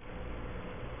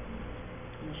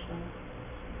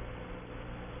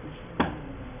 I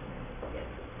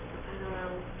don't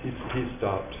know. He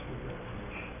stopped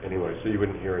anyway, so you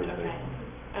wouldn't hear anything. Okay.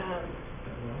 I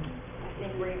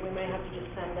think we might have to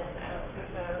just send this out,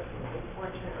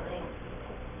 unfortunately.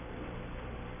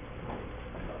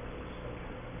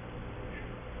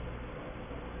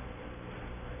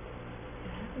 It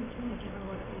happened to me, given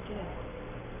what we did.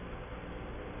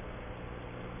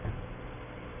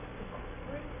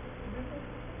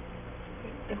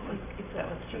 That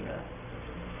was true.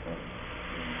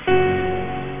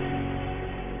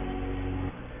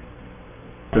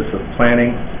 process of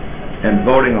planning and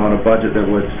voting on a budget that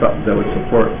would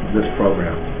support this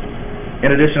program.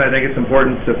 In addition, I think it's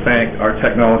important to thank our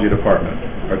technology department.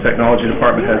 Our technology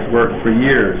department has worked for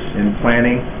years in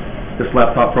planning this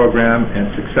laptop program and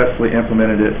successfully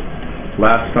implemented it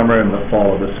last summer and the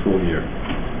fall of the school year.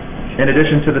 In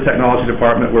addition to the technology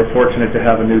department, we're fortunate to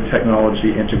have a new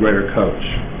technology integrator coach.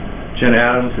 Jen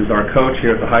Adams is our coach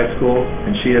here at the high school,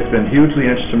 and she has been hugely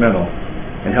instrumental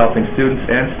in helping students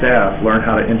and staff learn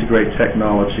how to integrate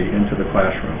technology into the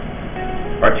classroom.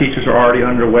 Our teachers are already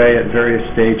underway at various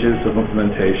stages of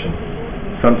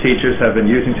implementation. Some teachers have been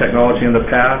using technology in the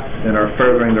past and are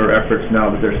furthering their efforts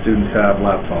now that their students have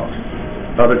laptops.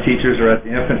 Other teachers are at the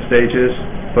infant stages,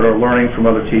 but are learning from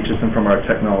other teachers and from our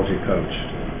technology coach.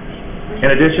 In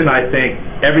addition, I think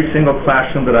every single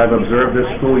classroom that I've observed this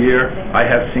school year, I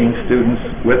have seen students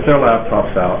with their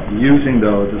laptops out using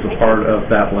those as a part of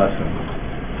that lesson.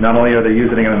 Not only are they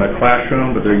using it in the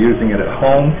classroom, but they're using it at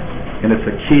home, and it's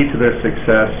a key to their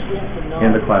success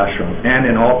in the classroom and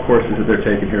in all courses that they're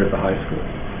taking here at the high school.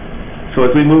 So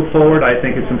as we move forward, I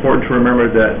think it's important to remember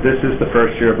that this is the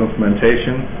first year of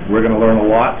implementation. We're going to learn a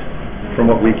lot from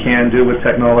what we can do with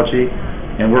technology,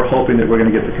 and we're hoping that we're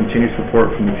going to get the continued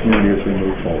support from the community as we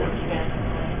move forward.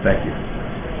 Thank you.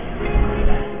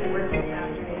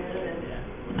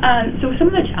 So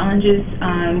some of the challenges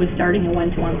with starting a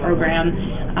one-to-one program,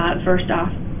 first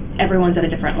off, everyone's at a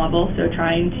different level, so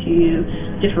trying to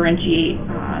differentiate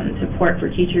support for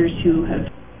teachers who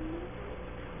have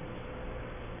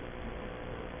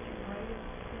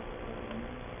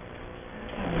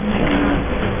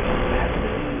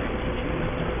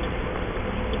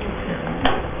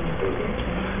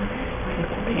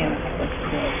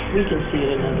We can see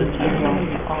it another time.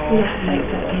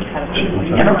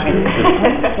 never mind.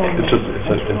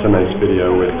 It's a nice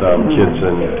video with kids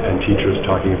and teachers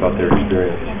talking about their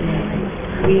experience.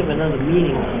 We have another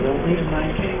meeting on, don't we?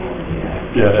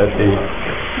 Yeah, at 8.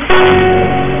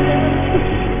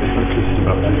 It's just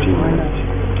about 15 minutes.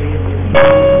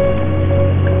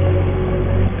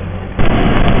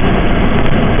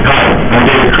 I'm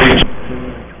David Creech.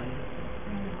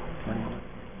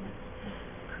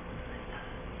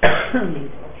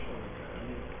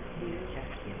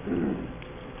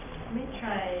 Let me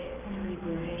try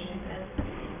regrouping this.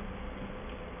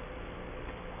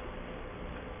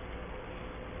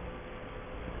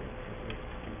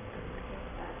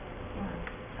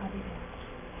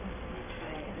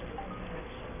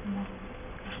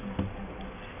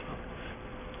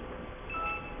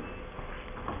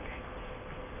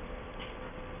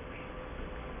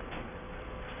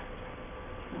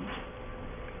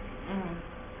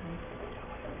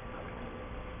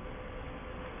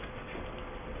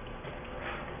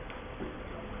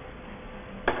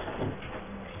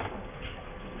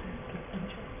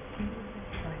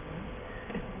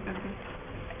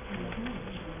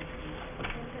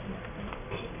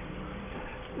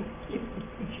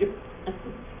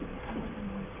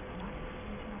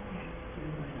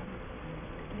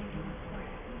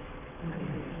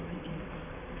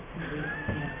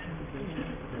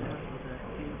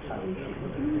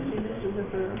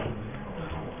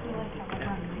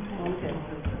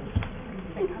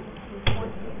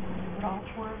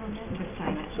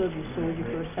 So have you sold your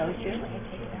first house yet?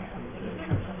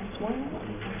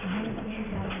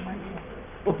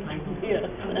 Yeah.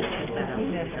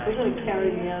 We're going to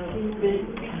carry me out of this big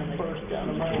first down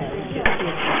of my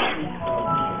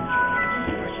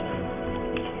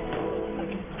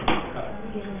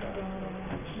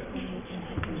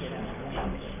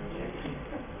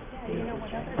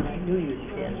I knew you'd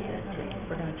get that.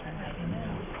 We're going to try that.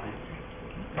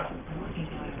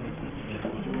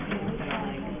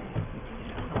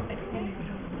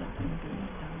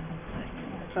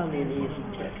 Probably an easy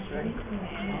text, right?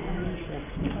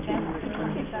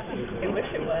 I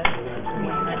wish it was.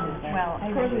 Well,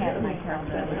 I was at my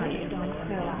corrected.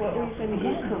 What were you going to be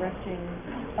correcting?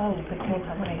 Oh, because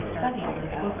when I studied,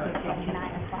 it looks like I cannot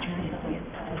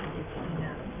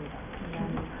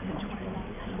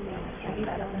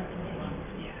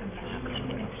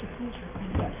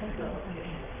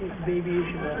Maybe you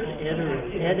should have to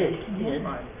edit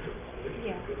it.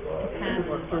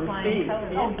 flying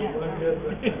colors. Oh, yeah.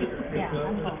 Yeah,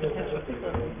 I'm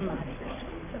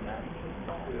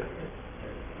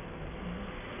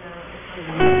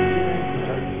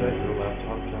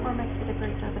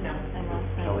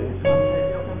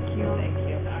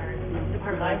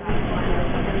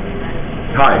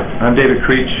Hi, I'm David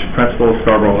Creech, Principal of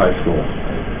Scarborough High School.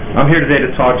 I'm here today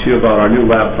to talk to you about our new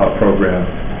laptop program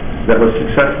that was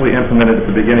successfully implemented at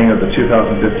the beginning of the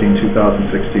 2015-2016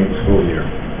 school year.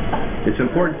 It's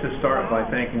important to start by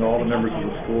thanking all the members of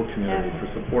the school community for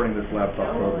supporting this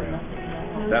laptop program.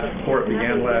 That support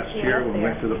began last year when we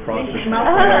went through the process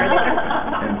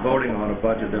and voting on a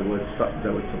budget that would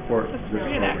support this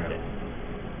program.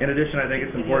 In addition, I think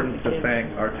it's important to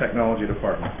thank our technology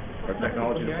department. Our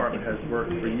technology department has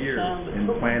worked for years in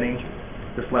planning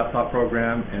this laptop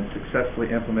program and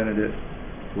successfully implemented it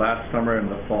last summer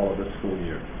and the fall of this school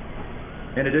year.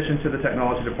 In addition to the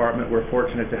technology department, we're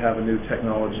fortunate to have a new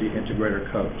technology integrator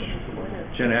coach.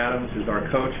 Jen Adams is our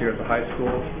coach here at the high school,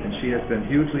 and she has been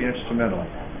hugely instrumental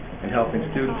in helping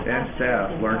students and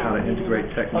staff learn how to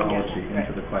integrate technology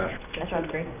into the classroom. I thought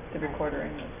it was great, the recorder.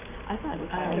 I thought it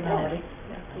was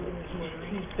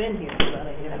He's been here for about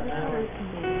a half an hour.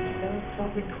 That was so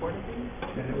recorded.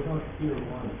 And it was on computer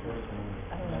one the first one.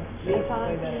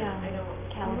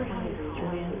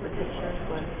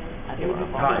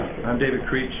 Hi, I'm David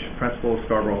Creech, Principal of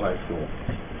Scarborough High School.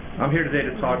 I'm here today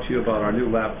to talk to you about our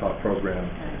new laptop program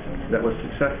that was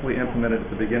successfully implemented at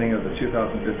the beginning of the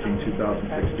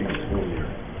 2015-2016 school year.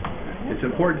 It's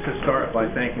important to start by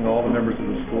thanking all the members of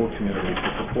the school community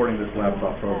for supporting this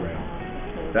laptop program.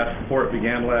 That support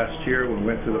began last year when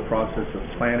we went through the process of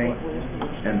planning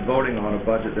and voting on a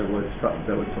budget that would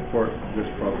support this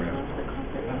program.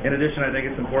 In addition, I think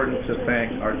it's important to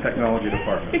thank our technology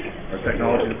department. Our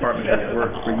technology department has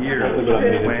worked for years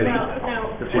planning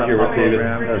this laptop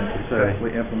program and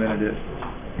successfully implemented it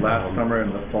last summer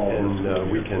and the fall. And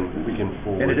we can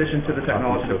forward. In addition to the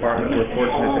technology department, we're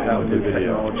fortunate to have a new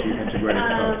technology integrated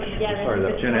coach.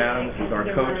 Jen Adams is our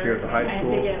coach here at the high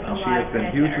school, and she has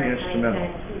been hugely instrumental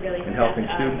in helping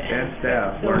students and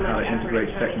staff learn how to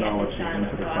integrate technology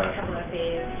into the classroom.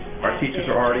 Our teachers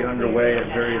are already underway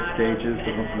at various stages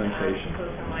of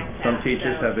implementation. Some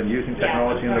teachers have been using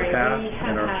technology in the past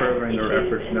and are furthering their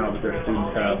efforts now that their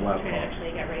students have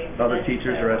laptops. Other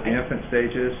teachers are at the infant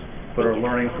stages, but are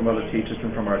learning from other teachers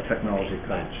and from our technology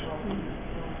coach.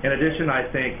 In addition, I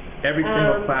think every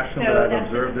single classroom that I've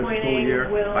observed this school year,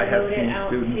 I have seen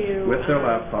students with their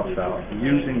laptops out,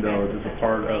 using those as a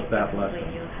part of that lesson.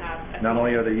 Not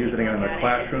only are they using it in the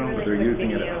classroom, but they're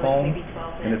using it at home,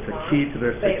 and it's a key to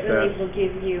their success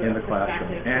in the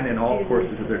classroom and in all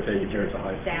courses that they're taking here at the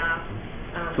high school.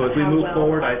 So as we move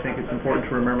forward, I think it's important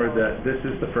to remember that this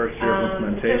is the first year of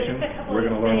implementation. We're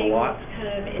going to learn a lot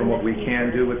from what we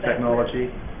can do with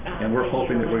technology, and we're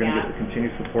hoping that we're going to get the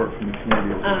continued support from the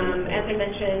community. As I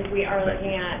mentioned, we are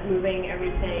looking at moving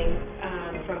everything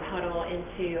from Huddle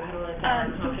into Huddle as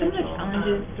So some of the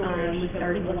challenges with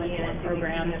starting the one-to-one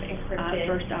program,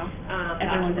 first off,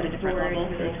 everyone's at a different level,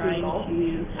 so trying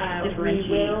to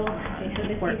differentiate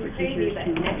support for teachers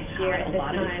who have a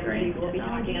lot of experience with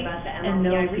technology and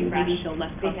those who maybe feel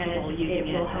less comfortable using it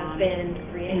in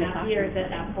the classroom.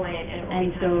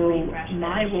 And so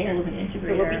my role as an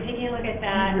integrator has really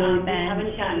been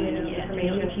to get to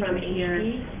know the teachers here,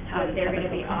 how they're going to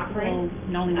be comfortable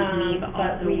not only with me but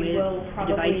also with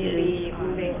devices,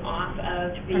 from the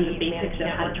basics of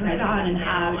how to turn it on and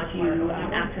how to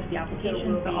access the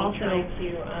application, but also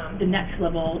the next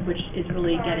level, which is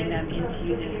really getting them into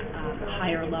using a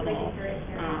higher level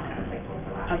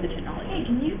of the technology.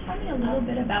 Can you tell me a little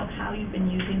bit about how you've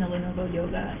been using the Lenovo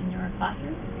Yoga in your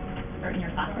classroom? Or in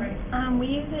your classroom?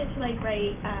 We use it to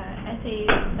write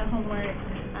essays, the homework,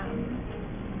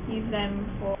 use them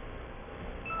for...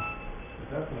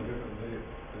 That's a different data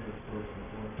source than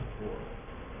the one before.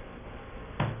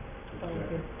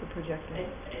 The projector.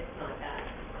 It's not that.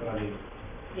 But I mean,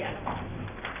 Yeah.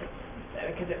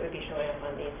 Because it would be showing up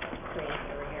on these screens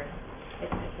over here.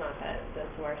 It's not the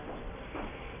source.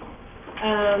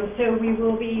 So we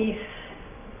will be...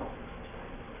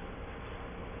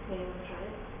 Maybe we'll try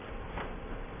it.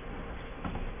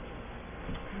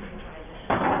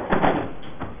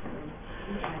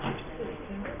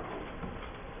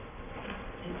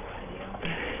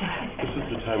 This is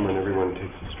the time when everyone takes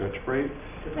a stretch break.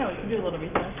 No, we can do a little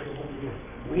recess.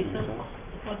 Recess?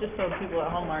 Well, just so people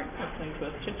at home aren't listening to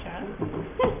us chit-chat,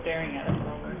 staring at us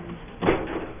while we're...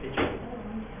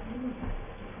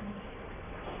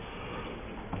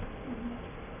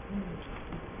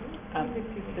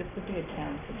 This would be a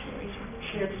town situation.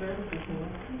 Shared services.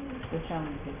 The town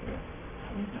would be here.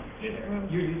 I didn't think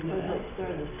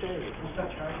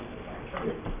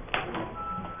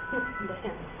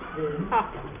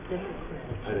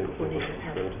this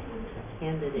was good.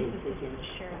 Candidates against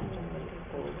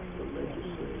the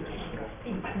legislature.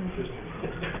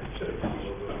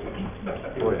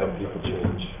 Boy, how people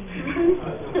change.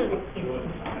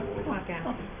 Walk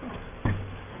out.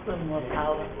 A little more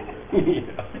power.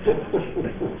 Yeah.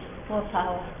 More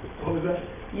power. What was that?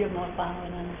 You have more power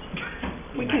than us.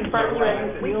 We convert you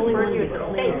at the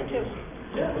state, too.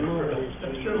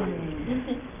 That's true.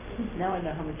 Now I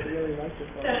know how much you really like this.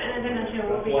 So, and as I mentioned,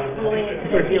 we'll be rolling it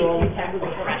to the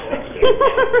textbook fresh next year.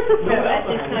 So at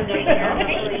this time next year,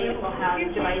 hopefully we'll have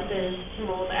devices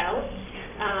rolled out.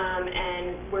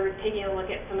 And we're taking a look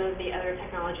at some of the other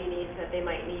technology needs that they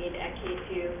might need at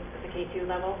the K2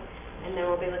 level. And then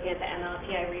we'll be looking at the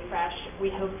MLTI refresh.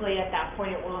 We hopefully at that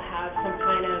point will have some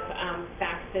kind of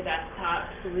fax to desktop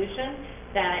solution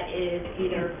that is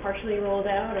either partially rolled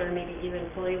out or maybe even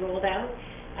fully rolled out.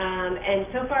 And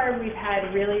so far we've had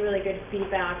really, really good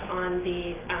feedback on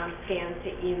the scan to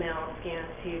email, scan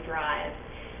to drive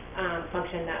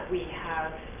function that we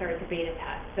have started to beta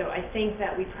test. So I think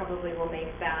that we probably will make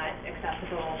that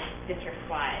accessible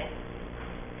district-wide.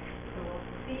 So we'll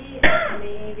see if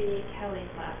maybe Kelly's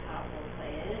laptop will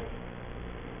play it.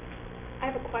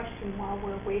 I have a question while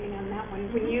we're waiting on that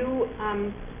one. When you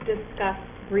discussed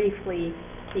briefly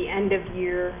the end of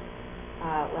year,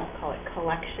 let's call it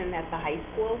collection at the high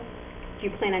school, do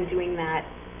you plan on doing that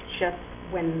just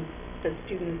when the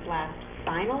students' last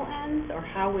final ends, or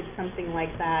how would something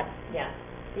like that? Yeah.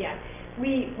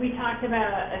 We talked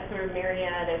about a sort of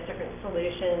myriad of different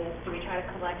solutions. Do we try to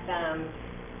collect them,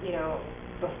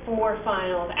 before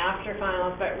finals, after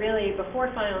finals, but really before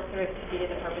finals sort of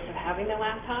defeated the purpose of having the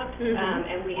laptops.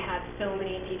 And we had so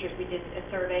many teachers, we did a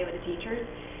survey with the teachers,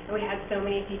 and we had so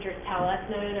many teachers tell us,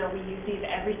 no, we use these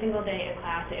every single day in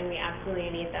class and we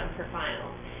absolutely need them for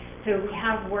finals. So we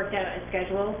have worked out a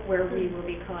schedule where we will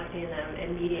be collecting them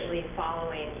immediately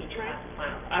following each class of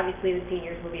finals. Obviously the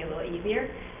seniors will be a little easier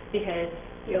because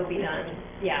it'll be done,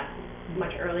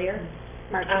 much earlier.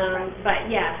 But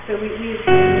so we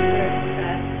sort of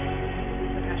discussed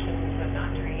repercussions of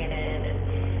not turning it in, and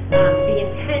the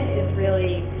intent is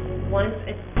really once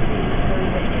it's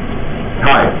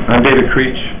Hi, I'm David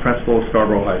Creech, Principal of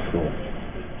Scarborough High School.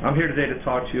 I'm here today to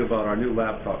talk to you about our new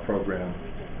laptop program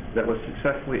that was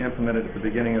successfully implemented at the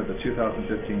beginning of the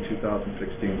 2015-2016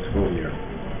 school year.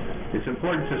 It's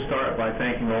important to start by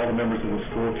thanking all the members of the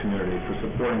school community for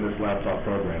supporting this laptop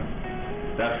program.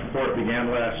 That support began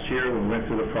last year when we went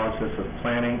through the process of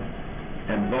planning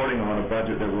and voting on a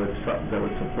budget that would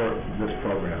support this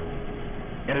program.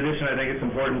 In addition, I think it's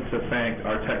important to thank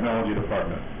our technology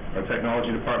department. Our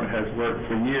technology department has worked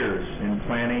for years in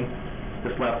planning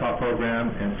this laptop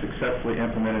program and successfully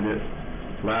implemented it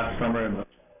last summer in the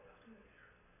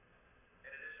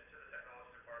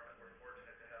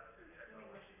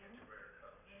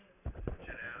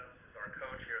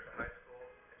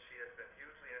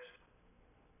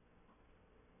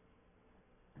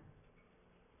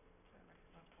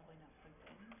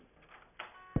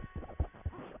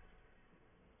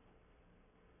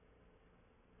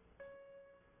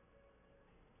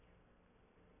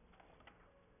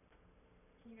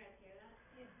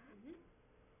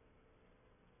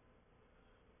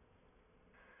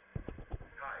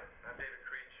Hi, I'm David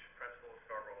Creech, Principal of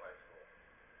Scarborough High School.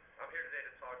 I'm here today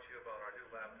to talk to you about our new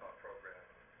laptop program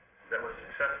that was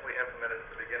successfully implemented at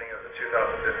the beginning of the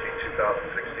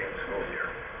 2015-2016 school year.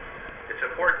 It's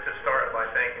important to start by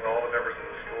thanking all the members of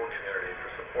the school community for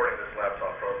supporting this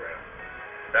laptop program.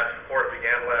 That support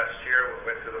began last year when we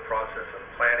went through the process of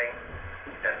planning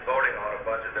and voting on a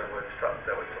budget that would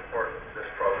support this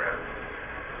program.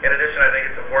 In addition, I think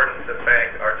it's important to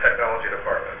thank our technology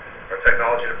department. Our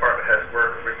technology department has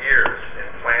worked for years in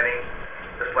planning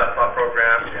this laptop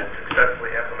program and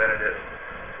successfully implemented it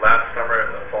last summer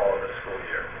and the fall of the school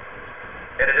year.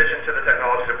 In addition to the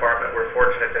technology department, we're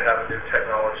fortunate to have a new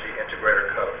technology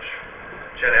integrator coach.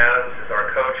 Jen Adams is our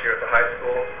coach here at the high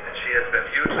school, and she has been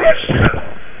hugely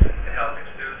instrumental in helping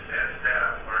students and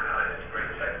staff learn how to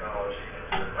integrate technology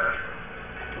into the classroom.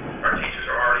 Our teachers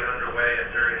are already underway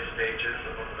at various stages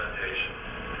of implementation.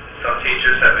 Some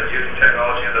teachers have been using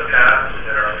technology in the past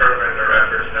and are furthering their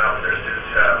efforts now that their students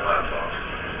have laptops.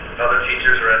 Other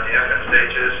teachers are at the infant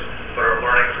stages, but are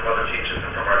learning from other teachers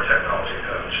and from our technology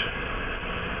coach.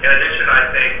 In addition, I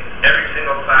think every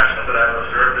single classroom that I've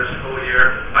observed this school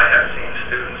year, I have seen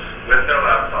students with their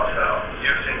laptops out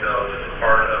using those as a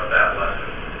part of that lesson.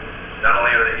 Not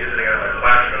only are they using it in their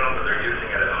classroom, but they're using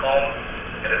it at home,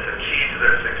 and it's a key to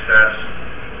their success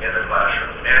in the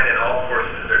classroom and in all courses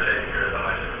that they're taking here at the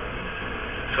high school.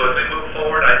 So as we move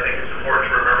forward, I think it's important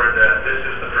to remember that this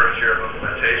is the first year of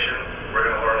implementation. We're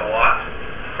going to learn a lot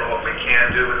from what we can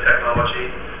do with technology,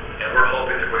 and we're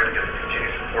hoping that we're going to get the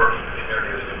continued support from the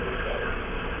community as we move forward.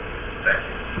 Thank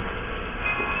you.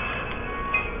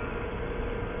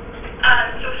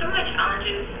 So some of the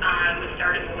challenges with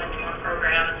starting a one-to-one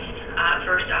program,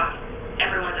 first off,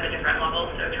 everyone's at a different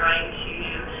level, so trying to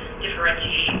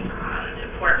differentiate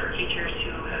support for teachers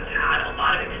who have had a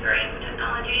lot of experience with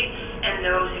technology and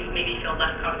those who maybe feel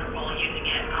less comfortable using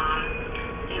it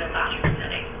in a classroom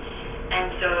setting. And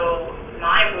so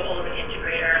my role as an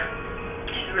integrator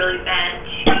has really been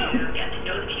to get to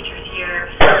know the teachers here,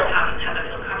 have them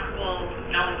feel comfortable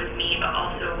not only with me but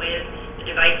also with the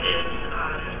devices,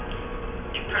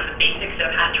 from the basics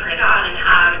of how to turn it on and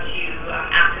how to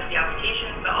access the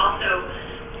application, but also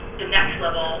the next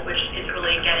level, which is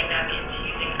really getting them into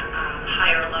using a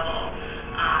higher level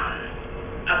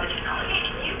of the technology.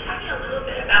 Can you tell me a little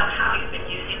bit about how you've been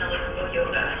using the Lexable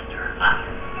Yoga in your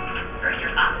classes, or in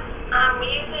your classes? We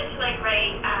use it to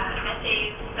write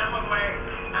essays, the homework,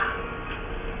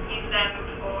 use them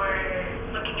for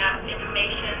looking up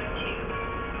information to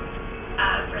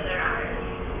further our,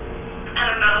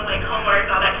 homework,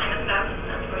 all that kind of stuff.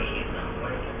 That's where you use the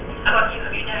homework. How about you?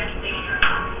 Have you done anything in your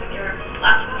classes with your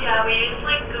laptop? Yeah, we use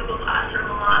Google Classroom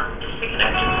a lot just to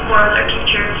connect with more other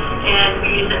teachers, and we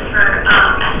use it for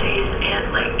essays and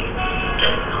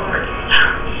just homework and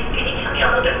stuff. Can you tell me a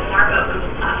little bit more about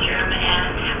Google Classroom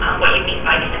and what you mean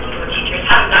by connecting with teachers?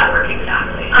 How does that work exactly?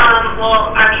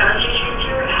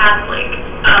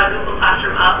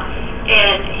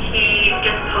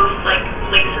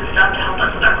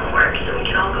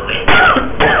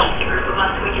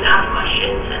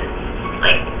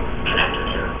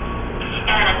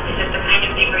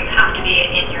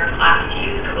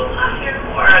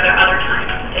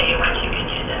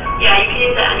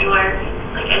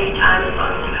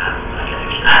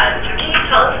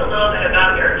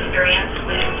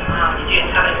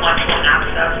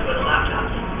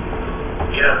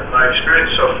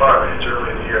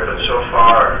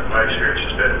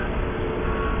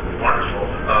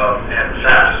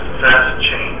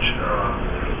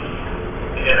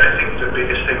 And I think the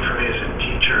biggest thing for me as a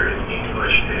teacher in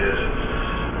English is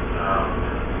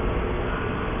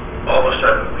all of a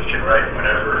sudden we can write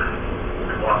whenever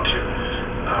we want to.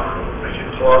 We can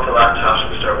pull out the laptops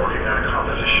and start working on a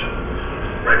composition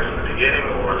right from the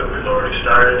beginning or that we've already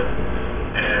started.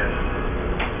 And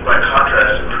by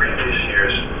contrast, in previous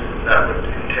years, that would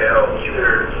entail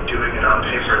either doing it on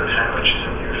paper and pen, which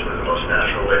isn't usually the most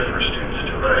natural way for students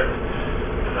to write,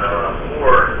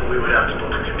 or we would have to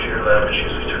book a computer lab, which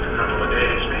usually took a couple of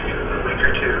days, maybe even a week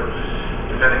or two,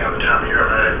 depending on the time of year. It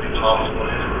might be possible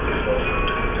if it would be full from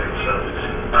doing things. So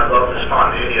I love the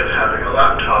spontaneity of having a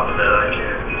laptop that I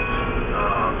can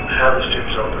have the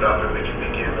students open up and we can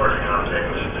begin working on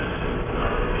things.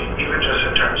 Even just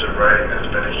in terms of writing, that's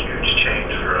been a huge change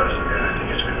for us, and I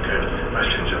think it's been good. My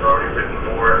students have already written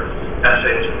more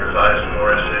essays and revised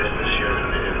more essays this year than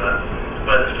they did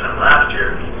by this time last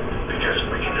year, because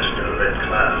we can just do it right in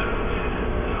class.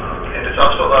 And it's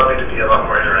also allowed me to be a lot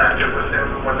more interactive with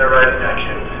them when they're writing. I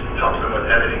can help them with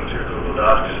editing through Google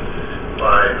Docs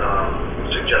by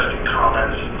suggesting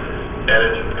comments,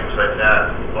 edits, and things like that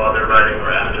while they're writing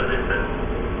or after they've written.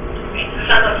 Okay, so it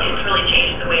sounds like it's really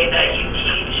changed the way that you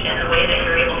teach and the way that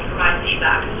you're able to provide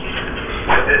feedback to students.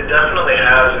 It definitely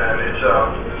has, and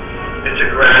it's a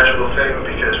gradual thing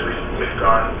because we've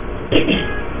gone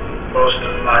most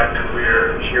of my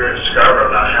career here in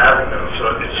Scarborough not having them,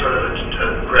 so it's sort of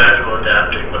a gradual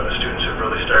adapting, but the students have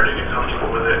really started to get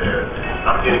comfortable with it, and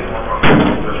I'm getting more and more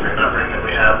comfortable with remembering that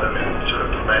we have them and sort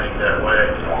of planning that way.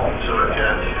 So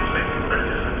again, it's making quite a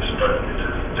difference, but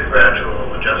it's a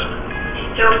gradual adjustment.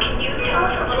 So can you tell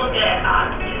us a little bit,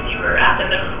 since you were at the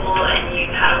middle school and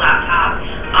you had a laptop,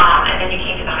 and then you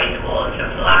came to the high school, and so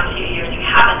for the last few years you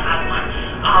haven't had one.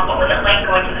 What was it like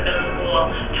going from the middle school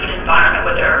to an environment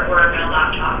where there were no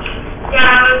laptops? Yeah,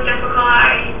 it was difficult.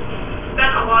 I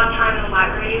spent a lot of time in the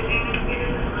library using the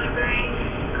computers in the library,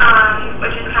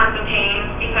 which is kind of a pain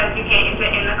because you can't use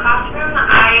it in the classroom.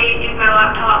 I use my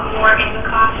laptop more in the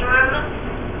classroom,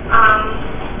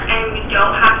 and we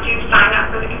don't have to sign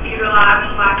up for the computer lab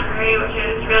in the library, which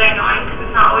is really annoying because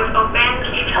it's not always open.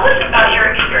 Can you tell us about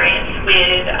your experience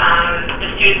with the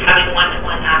students having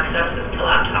one-to-one access to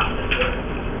laptops this year?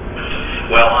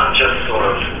 Well, I'm just sort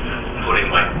of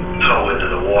putting my toe into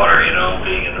the water,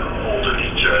 being an older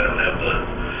teacher. I don't have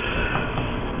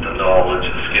the knowledge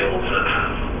and skills that,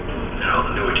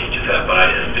 the newer teachers have, but I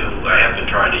have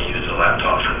been trying to use the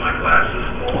laptops in my classes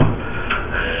more,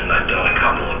 and I've done a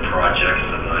couple of projects,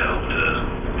 and I hope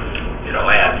to,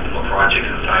 add more projects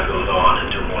as time goes on and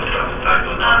do more stuff as time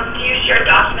goes on. Do you share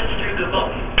documents through Google?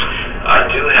 I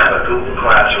do have a Google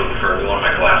Classroom for every one of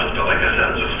my classes, but like I said,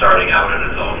 it's just starting out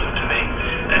and it's all new to me,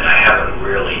 and I haven't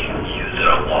really used it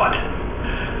a lot.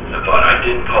 But I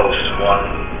did post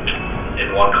in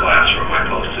one classroom, I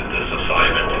posted this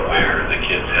assignment where the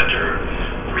kids had to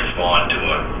respond to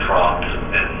a prompt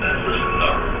and then listen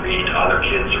or read other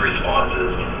kids'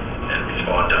 responses and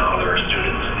respond to other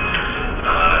students.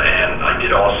 And I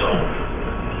did also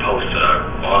post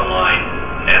an online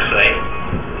essay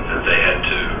that they had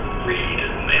to read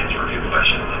and answer a few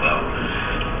questions about.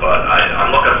 But I'm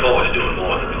looking forward to doing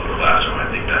more with the Google Classroom. I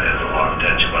think that has a lot of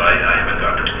potential, but I haven't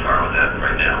gotten too far with that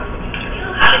right now.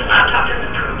 Having laptops has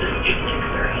improved the student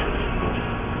experience.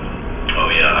 Oh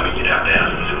yeah, you'd have to ask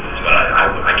the students, but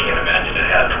I can't imagine it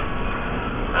hasn't.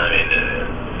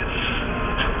 It's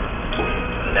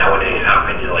nowadays, how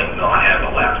can you not have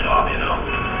a laptop, if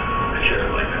you're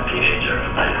like a teenager?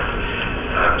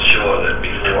 I'm sure that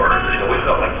before, we've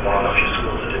got one of the few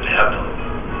schools that didn't have them,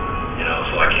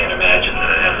 so I can't imagine that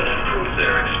it hasn't improved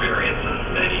their experience in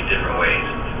many different ways.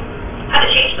 Has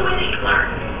it changed the way that you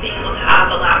learn, being able to have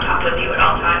a laptop with you at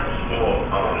all times? Well,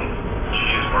 you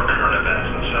use more current events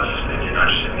and stuff, and you're not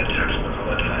just in the textbook all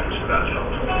the time, so that's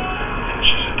helpful. And it's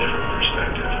just a different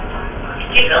perspective.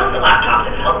 Do you feel that the laptops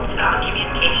have helped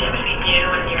communication between you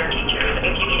and your teachers?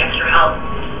 If you need extra help?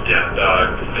 Yeah,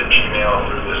 the email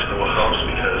through the school helps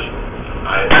because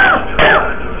I feel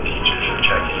that the teachers are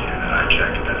checking and then I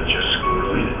check and then it's just school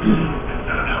related. And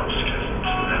that helps because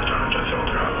then I don't have to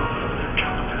filter out all the other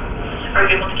junk. Are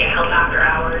you able to get help after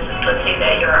hours? Let's say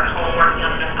that you're at home working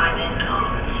on an assignment.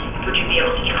 Would you be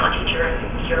able to email a teacher and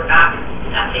hear back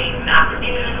that same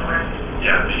afternoon or?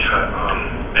 Yeah, because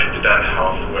I did that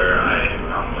help where I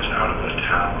was out of the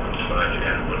town, so I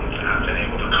wouldn't have been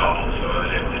able to call, so I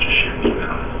was able to just shoot an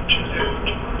email, which is it.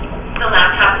 The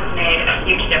laptop has made a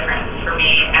huge difference for me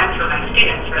and for my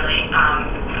students, really,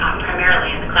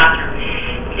 primarily in the classroom.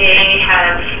 They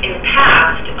have, in the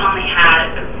past, only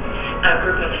had a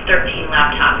group of 13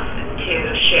 laptops to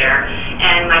share,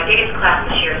 and my biggest class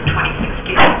this year is 26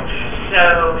 students.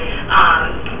 So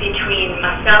between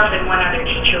myself myself and one other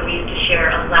teacher, we used to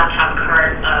share a laptop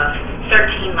cart of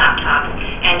 13 laptops,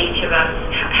 and each of us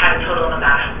had a total of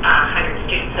about 100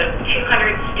 students, so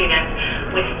 200 students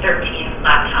with 13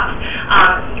 laptops.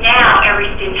 Now, every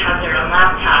student has their own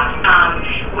laptop,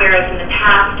 whereas in the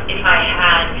past, if I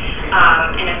had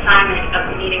an assignment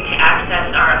of needing to access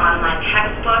our online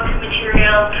textbook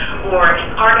materials or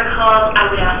an article, I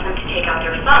would ask them to take out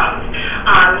their phones.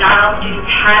 Not all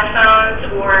students had phones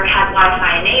or had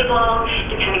Wi-Fi enabled,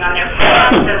 depending on their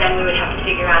class, so then we would have to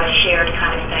figure out a shared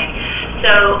kind of thing.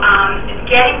 So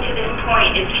getting to this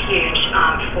point is huge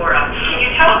for us. Can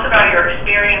you tell us about your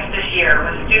experience this year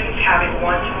with students having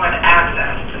one-to-one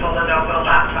access to the Lenovo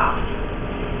laptops?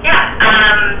 Yeah,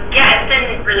 it's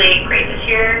been really great this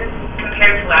year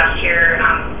compared to last year.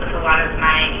 With a lot of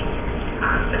my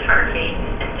photography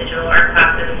and digital art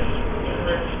classes, it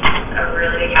was a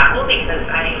really big hassle because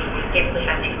I basically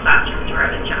had two classrooms where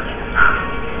I was jumping from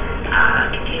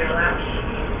computer labs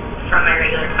from my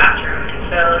regular classroom, and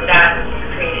so that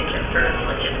created just sort of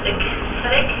logistic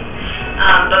headache.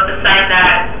 But besides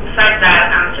that,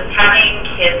 just having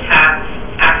kids have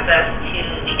access to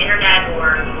the internet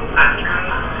or Google Classroom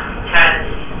has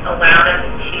allowed us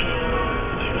to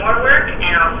do more work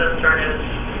and also sort of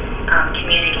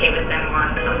communicate with them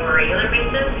on a more regular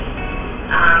basis.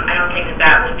 I don't think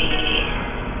that would be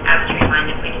as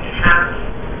streamlined if we didn't have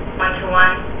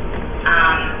one-to-one.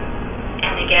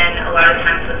 And again, a lot of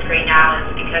times what's great now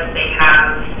is because they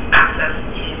have access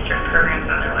to certain programs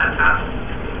on their laptops,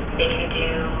 they can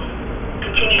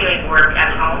continue doing work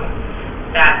at home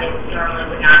that they normally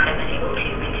would not have been able to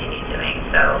continue doing.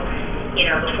 So,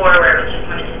 before where it was just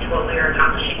limited to what we were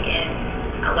accomplishing in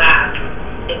a lab,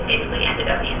 it basically ended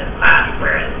at the end of class,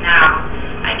 whereas now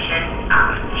I can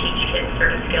teach kids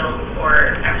certain skills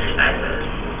or exercises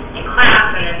in class,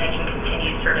 and then they can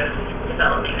continue sort of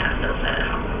developing that skill set at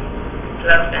home. So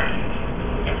that's been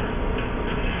interesting.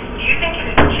 Do you think it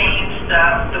has changed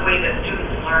the way that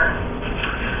students learn?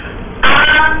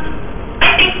 I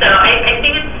think so. I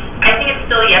think it's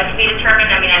still yet to be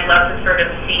determined. I mean, I'd love to sort of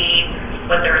see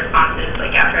what their response is,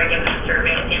 like after I give them a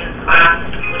survey at the end of the class,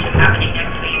 which is happening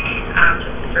next week, just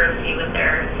to sort of see what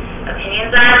their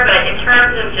opinions are. But in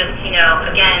terms of just,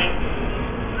 again,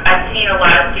 I've seen a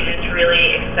lot of students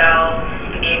really excel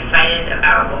and be excited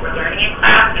about what we're learning in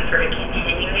class and sort of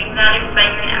continuing that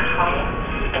excitement at home.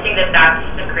 I think that that's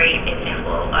a great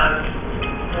example of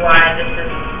why this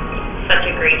is such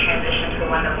a great transition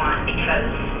to one-to-one, because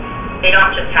they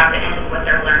don't just have to end what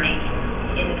they're learning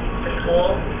in the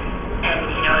school. And,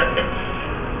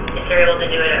 if they're able to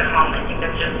do it at home, I think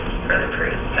that's just further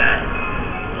proof that,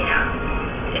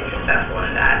 it's successful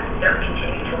and that they're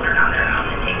continuing to learn on their own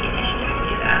and take the initiative to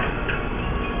do that.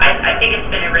 I think it's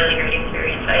been a really great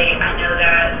experience. I know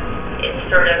that it's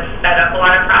sort of sped up a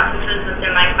lot of processes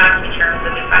within my class in terms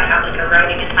of if I have like a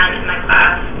writing assignment in my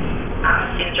class,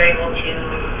 students are able to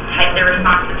type their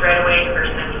responses right away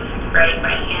versus writing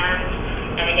by hand.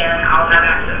 And again, I'll have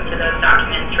access to those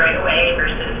documents right away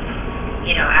versus,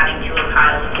 adding to a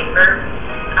pile of paper.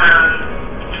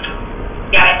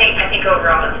 I think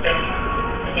overall it's been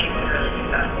really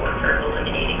successful in sort of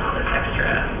eliminating all this extra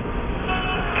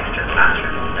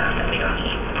classroom stuff that we don't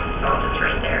need. All of it's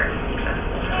right there,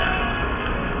 accessible for them.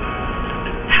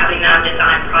 Having them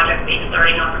design project-based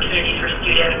learning opportunities for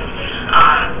students,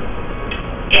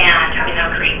 and having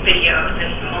them create videos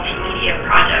and multimedia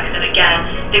projects that,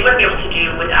 again, they wouldn't be able to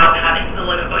do without having the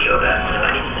Lenovo Yoga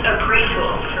device. A great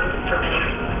tool for many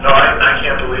reasons. No, I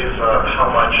can't believe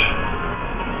how much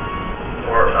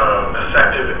more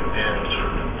effective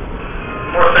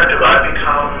I've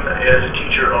become as a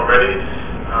teacher already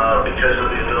because of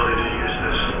the ability to use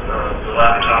the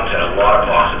laptop. It's had a lot of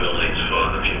possibilities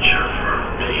for the future for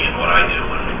me and what I do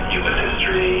in U.S.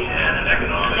 history and in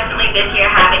economics. Definitely this year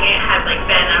having it has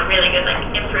been a really good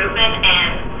improvement,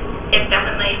 and it's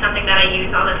definitely something that I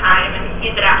use all the time and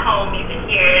use it at home, use it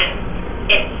here, and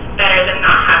it's better than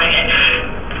not having it.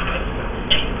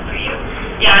 For you.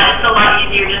 Yeah, it's a lot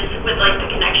easier just with the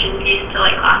connection piece to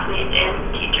classmates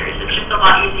and teachers. It's just a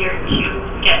lot easier to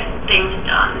get things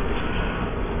done.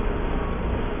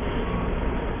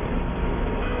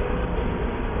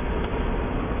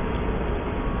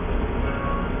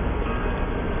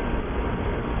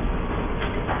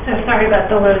 So sorry about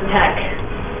the low tech,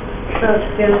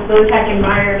 the low tech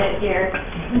environment here.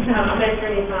 I'm going to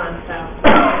turn these on, so.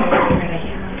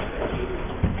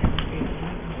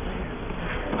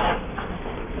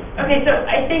 Okay, so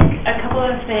I think a couple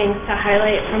of things to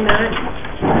highlight from that.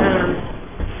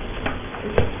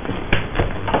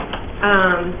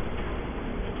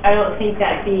 I don't think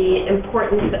that the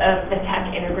importance of the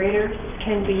tech integrators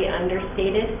can be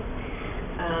understated.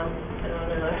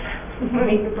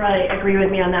 you probably agree with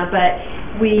me on that,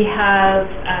 but we have,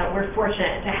 we're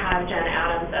fortunate to have Jen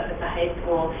Adams up at the high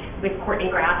school with Courtney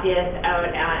Gracias out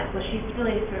at, well, she's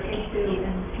really sort of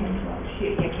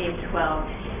K-12.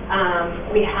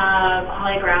 We have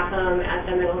Holly Gratham at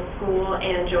the middle school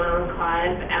and Joellen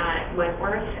Clive at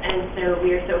Wentworth, and so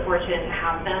we are so fortunate to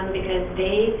have them because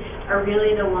they are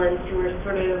really the ones who are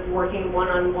sort of working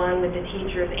one-on-one with the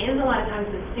teachers and a lot of times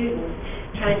the students,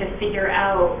 trying to figure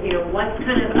out, what's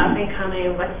kind of up and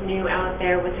coming, what's new out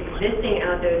there, what's existing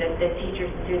out there that the teachers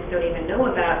and students don't even know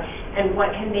about, and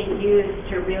what can they use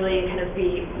to really kind of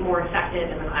be more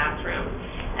effective in the classroom.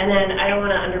 And then I don't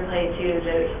want to underplay, too,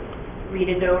 the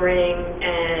Rita Doring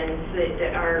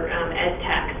and our ed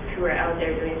techs who are out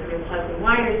there doing sort of plus and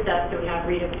wider stuff. So we have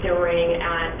Rita Doring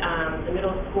at the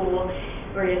middle school,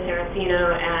 Maria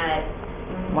Saraceno at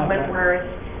Wentworth.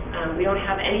 We don't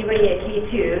have anybody at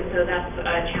K2, so that's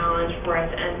a challenge for us.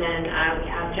 And then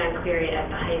we have Jen Cleary at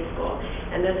the high school.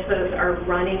 And those folks are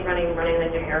running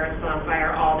like their hair is on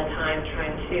fire all the time,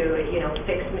 trying to,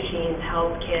 fix machines,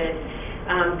 help kids.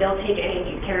 They'll take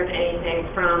care of anything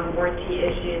from warranty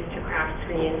issues to cracked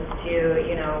screens to,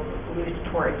 loose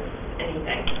ports,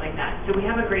 anything like that. So we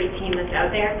have a great team that's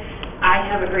out there. I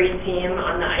have a great team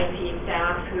on the IT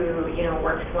staff who,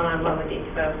 works one-on-one with these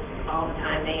folks all the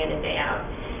time, day in and day out.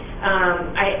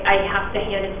 I have to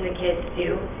hand it to the kids,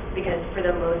 too, because for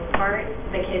the most part,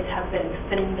 the kids have been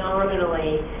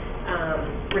phenomenally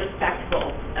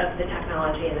respectful of the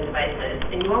technology and the devices.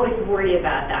 And you always worry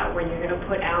about that when you're going to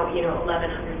put out,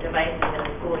 1,100 devices in a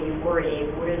school. You worry,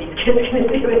 what are these kids going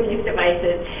to do with these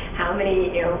devices? How many,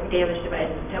 damaged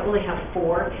devices? To only have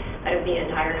 4 out of the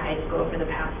entire high school for the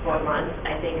past 4 months,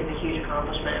 I think is a huge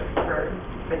accomplishment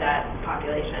for that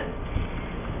population.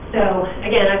 So,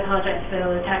 again, I apologize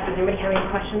for the text. Does anybody have any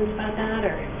questions about that?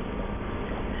 Or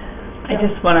I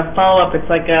just want to follow up. It's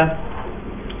like a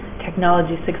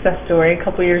technology success story. A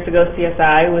couple years ago,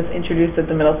 CSI was introduced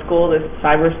at the middle school, this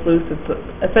Cyber Sleuths. It's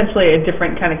essentially a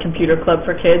different kind of computer club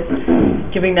for kids,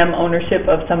 giving them ownership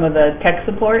of some of the tech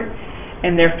support.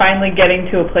 And they're finally getting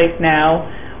to a place now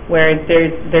where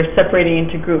they're separating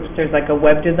into groups. There's like a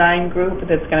web design group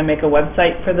that's going to make a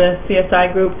website for the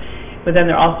CSI group, but then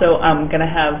they're also going to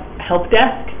have help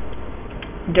desk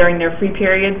during their free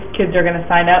periods. Kids are going to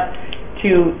sign up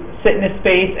to sit in a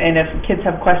space, and if kids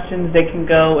have questions, they can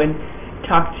go and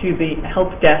talk to the help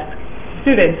desk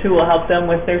students who will help them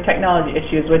with their technology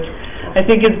issues, which I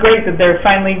think is great that they're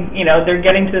finally, they're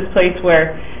getting to this place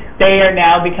where they are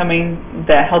now becoming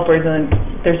the helpers, and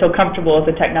they're so comfortable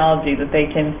with the technology that they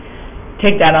can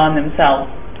take that on themselves.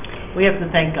 We have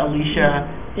to thank Alicia.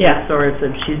 Yeah.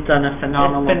 She's done a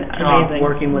phenomenal job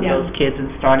working with those kids and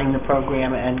starting the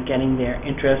program and getting their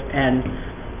interest and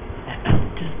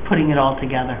just putting it all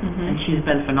together. And she's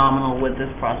been phenomenal with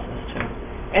this process, too.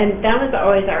 And that was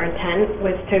always our intent,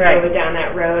 was to go down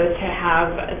that road, to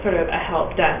have sort of a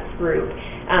help desk group,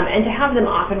 and to have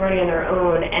them off and running on their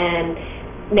own. And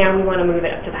now we want to move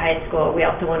it up to the high school. We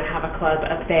also want to have a club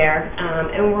up there.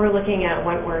 And we're looking at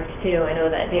Wentworth, too. I know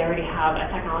that they already have a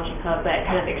technology club, but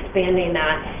kind of expanding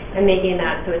that and making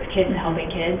that so it's kids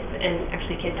helping kids and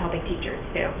actually kids helping teachers,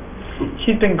 too.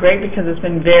 She's been great because it's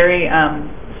been very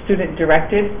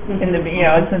student-directed in the,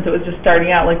 since it was just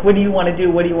starting out. Like, what do you want to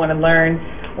do? What do you want to learn?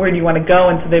 Where do you want to go?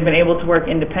 And so they've been able to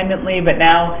work independently, but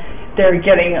now they're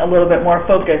getting a little bit more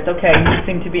focused. Okay, you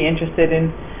seem to be interested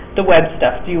in the web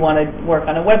stuff. Do you want to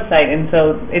work on a website? And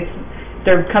so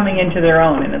they're coming into their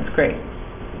own, and it's great.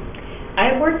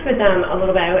 I worked with them a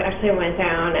little bit. I actually went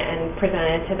down and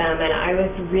presented to them, and I was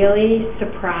really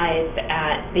surprised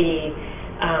at the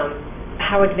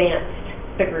how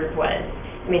advanced the group was.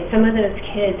 I mean, some of those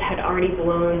kids had already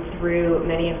blown through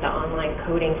many of the online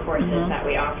coding courses that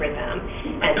we offered them,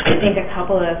 and I think a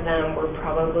couple of them were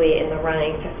probably in the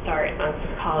running to start on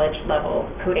some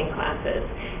college-level coding classes.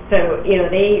 So,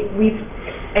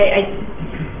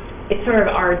 it's sort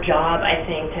of our job, I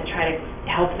think, to try to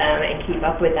help them and keep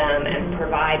up with them and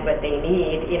provide what they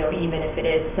need, even if it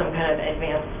is some kind of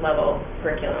advanced level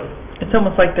curriculum. It's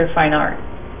almost like they're fine art,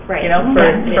 right?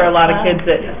 For a lot of kids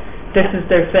that this is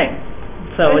their thing.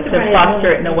 So to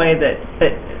foster it in a way that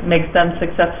makes them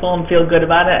successful and feel good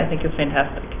about it, I think is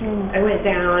fantastic. I went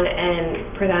down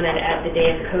and presented at the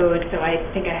Day of Code, so I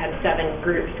think I had 7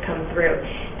 groups come through.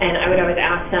 And I would always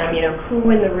ask them, who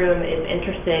in the room is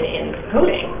interested in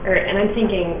coding? And I'm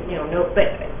thinking, no, but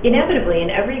inevitably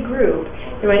in every group,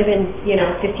 there might have been, 15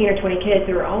 or 20 kids.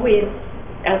 There were always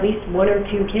at least 1 or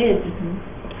 2 kids,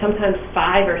 sometimes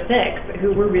 5 or 6,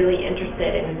 who were really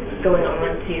interested in going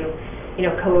on to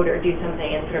code or do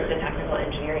something in sort of the technical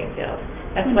engineering field.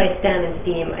 That's why STEM and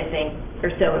STEAM, I think,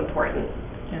 are so important.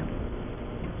 Yeah.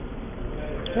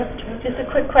 Just a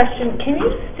quick question. Can you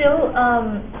still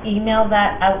email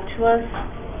that out to us?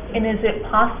 And is it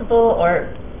possible,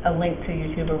 or a link to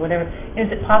YouTube or whatever,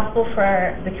 is it possible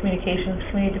for the communications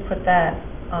committee to put that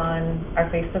on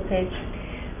our Facebook page?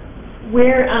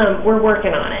 We're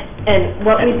working on it, and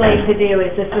what we'd like to do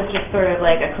is, this is just sort of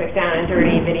like a quick down and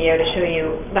dirty video to show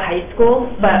you the high school,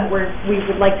 but we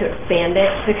would like to expand it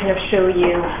to kind of show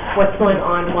you what's going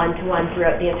on one-to-one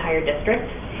throughout the entire district.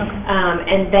 Okay.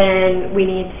 And then we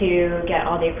need to get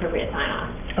all the appropriate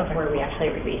sign-offs before we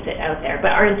actually release it out there.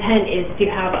 But our intent is to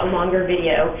have a longer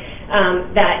video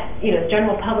that, you know, the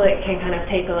general public can kind of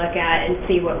take a look at and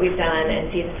see what we've done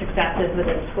and see the successes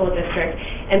within the school district.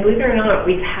 And believe it or not,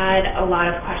 we've had a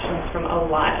lot of questions from a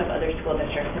lot of other school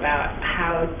districts about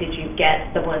how did you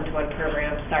get the one-to-one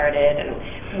program started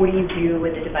and what do you do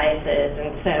with the devices.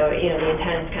 And so, you know, the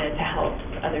intent is kind of to help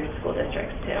other school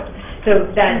districts too.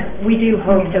 So that we do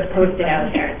hope to post it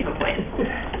out there at some point.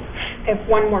 I have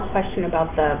one more question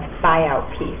about the buyout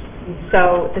piece.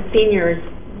 So the seniors,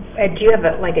 do you have a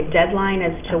deadline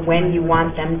as to when you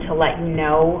want them to let you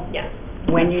know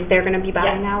when they're going to be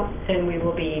buying out? And we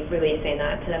will be releasing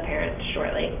that to the parents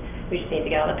shortly. We just need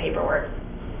to get all the paperwork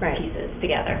pieces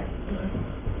together.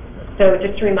 So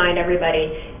just to remind everybody,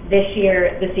 this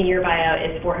year the senior buyout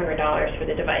is $400 for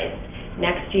the device.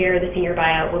 Next year the senior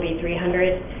buyout will be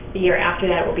 $300. The year after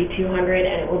that will be $200,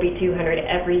 and it will be $200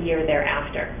 every year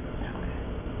thereafter.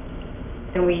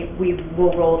 And we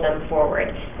will roll them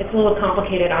forward. It's a little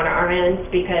complicated on our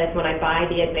end because when I buy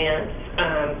the advanced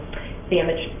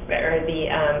damage or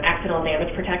the accidental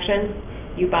damage protection,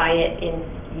 you buy it in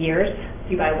years.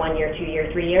 You buy 1 year, 2 year,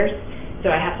 3 years.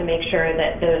 So I have to make sure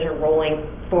that those are rolling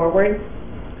forward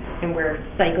and we're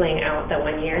cycling out the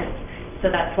 1 year.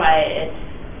 So that's why it's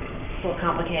a little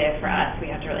complicated for us. We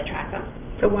have to really track them.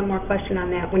 So one more question on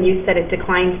that. When you said it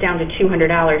declines down to $200,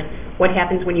 what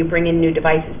happens when you bring in new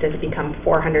devices? Does it become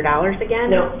 $400 again?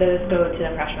 No, those go to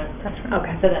the freshmen.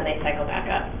 Okay. So then they cycle back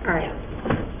up. All right.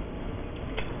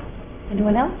 Yeah.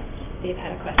 Anyone else? Dave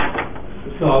had a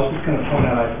question. So I was just going to point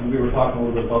out, we were talking a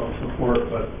little bit about the support,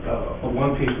 but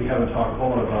one piece we haven't talked a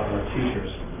whole lot about are teachers.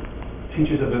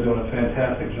 Teachers have been doing a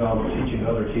fantastic job of teaching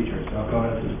other teachers. I've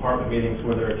gone into department meetings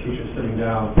where there are teachers sitting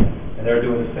down and they're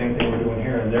doing the same thing we're doing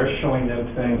here, and they're showing them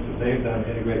things that they've done to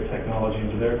integrate technology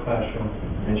into their classroom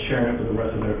and sharing it with the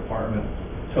rest of their department.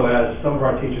 So as some of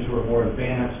our teachers who are more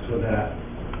advanced with that,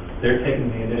 they're taking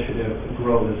the initiative to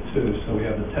grow this too. So we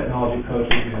have the technology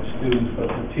coaches, we have students, but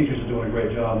the teachers are doing a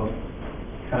great job of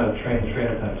kind of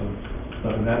trainer type of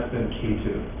stuff, and that's been key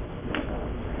too.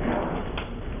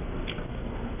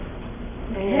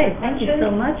 Okay, thank you so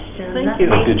much, Jen. Thank you.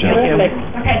 Good job.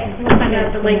 Okay, we'll send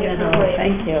out the link at some point.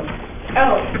 Thank you.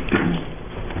 Oh,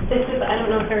 this is, I don't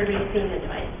know if everybody's seen the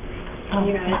device.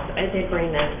 You guys, I did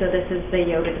bring this. So this is the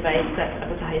yoga device that's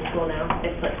up at the high school now.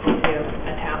 It flips into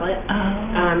a tablet.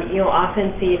 You'll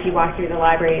often see, if you walk through the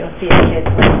library, you'll see the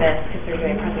kids like this because they're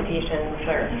doing presentations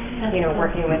or, you know,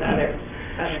 working with other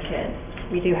kids.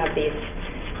 We do have these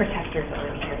protectors on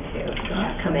here too.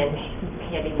 Come in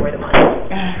handy more than one.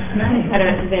 Nice. I don't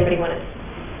know, does anybody want to?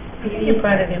 You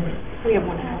brought it in. We have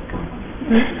one at our house.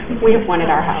 We have one at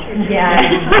our house. Yeah.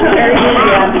 Very good,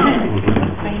 yeah.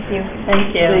 Thank you.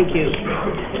 Thank you. Thank you.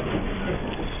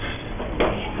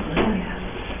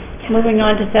 Moving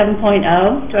on to 7.0,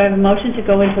 do I have a motion to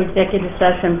go into executive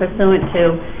session pursuant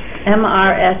to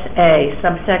MRSA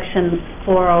subsection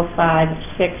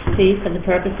 405-6C for the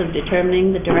purpose of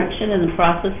determining the direction and the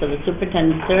process of the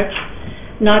superintendent's search,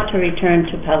 not to return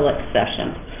to public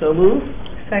session. So moved.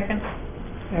 Second.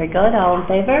 Very good, all in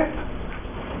favor?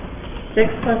 6+1. Thank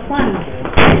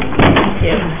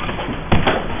you.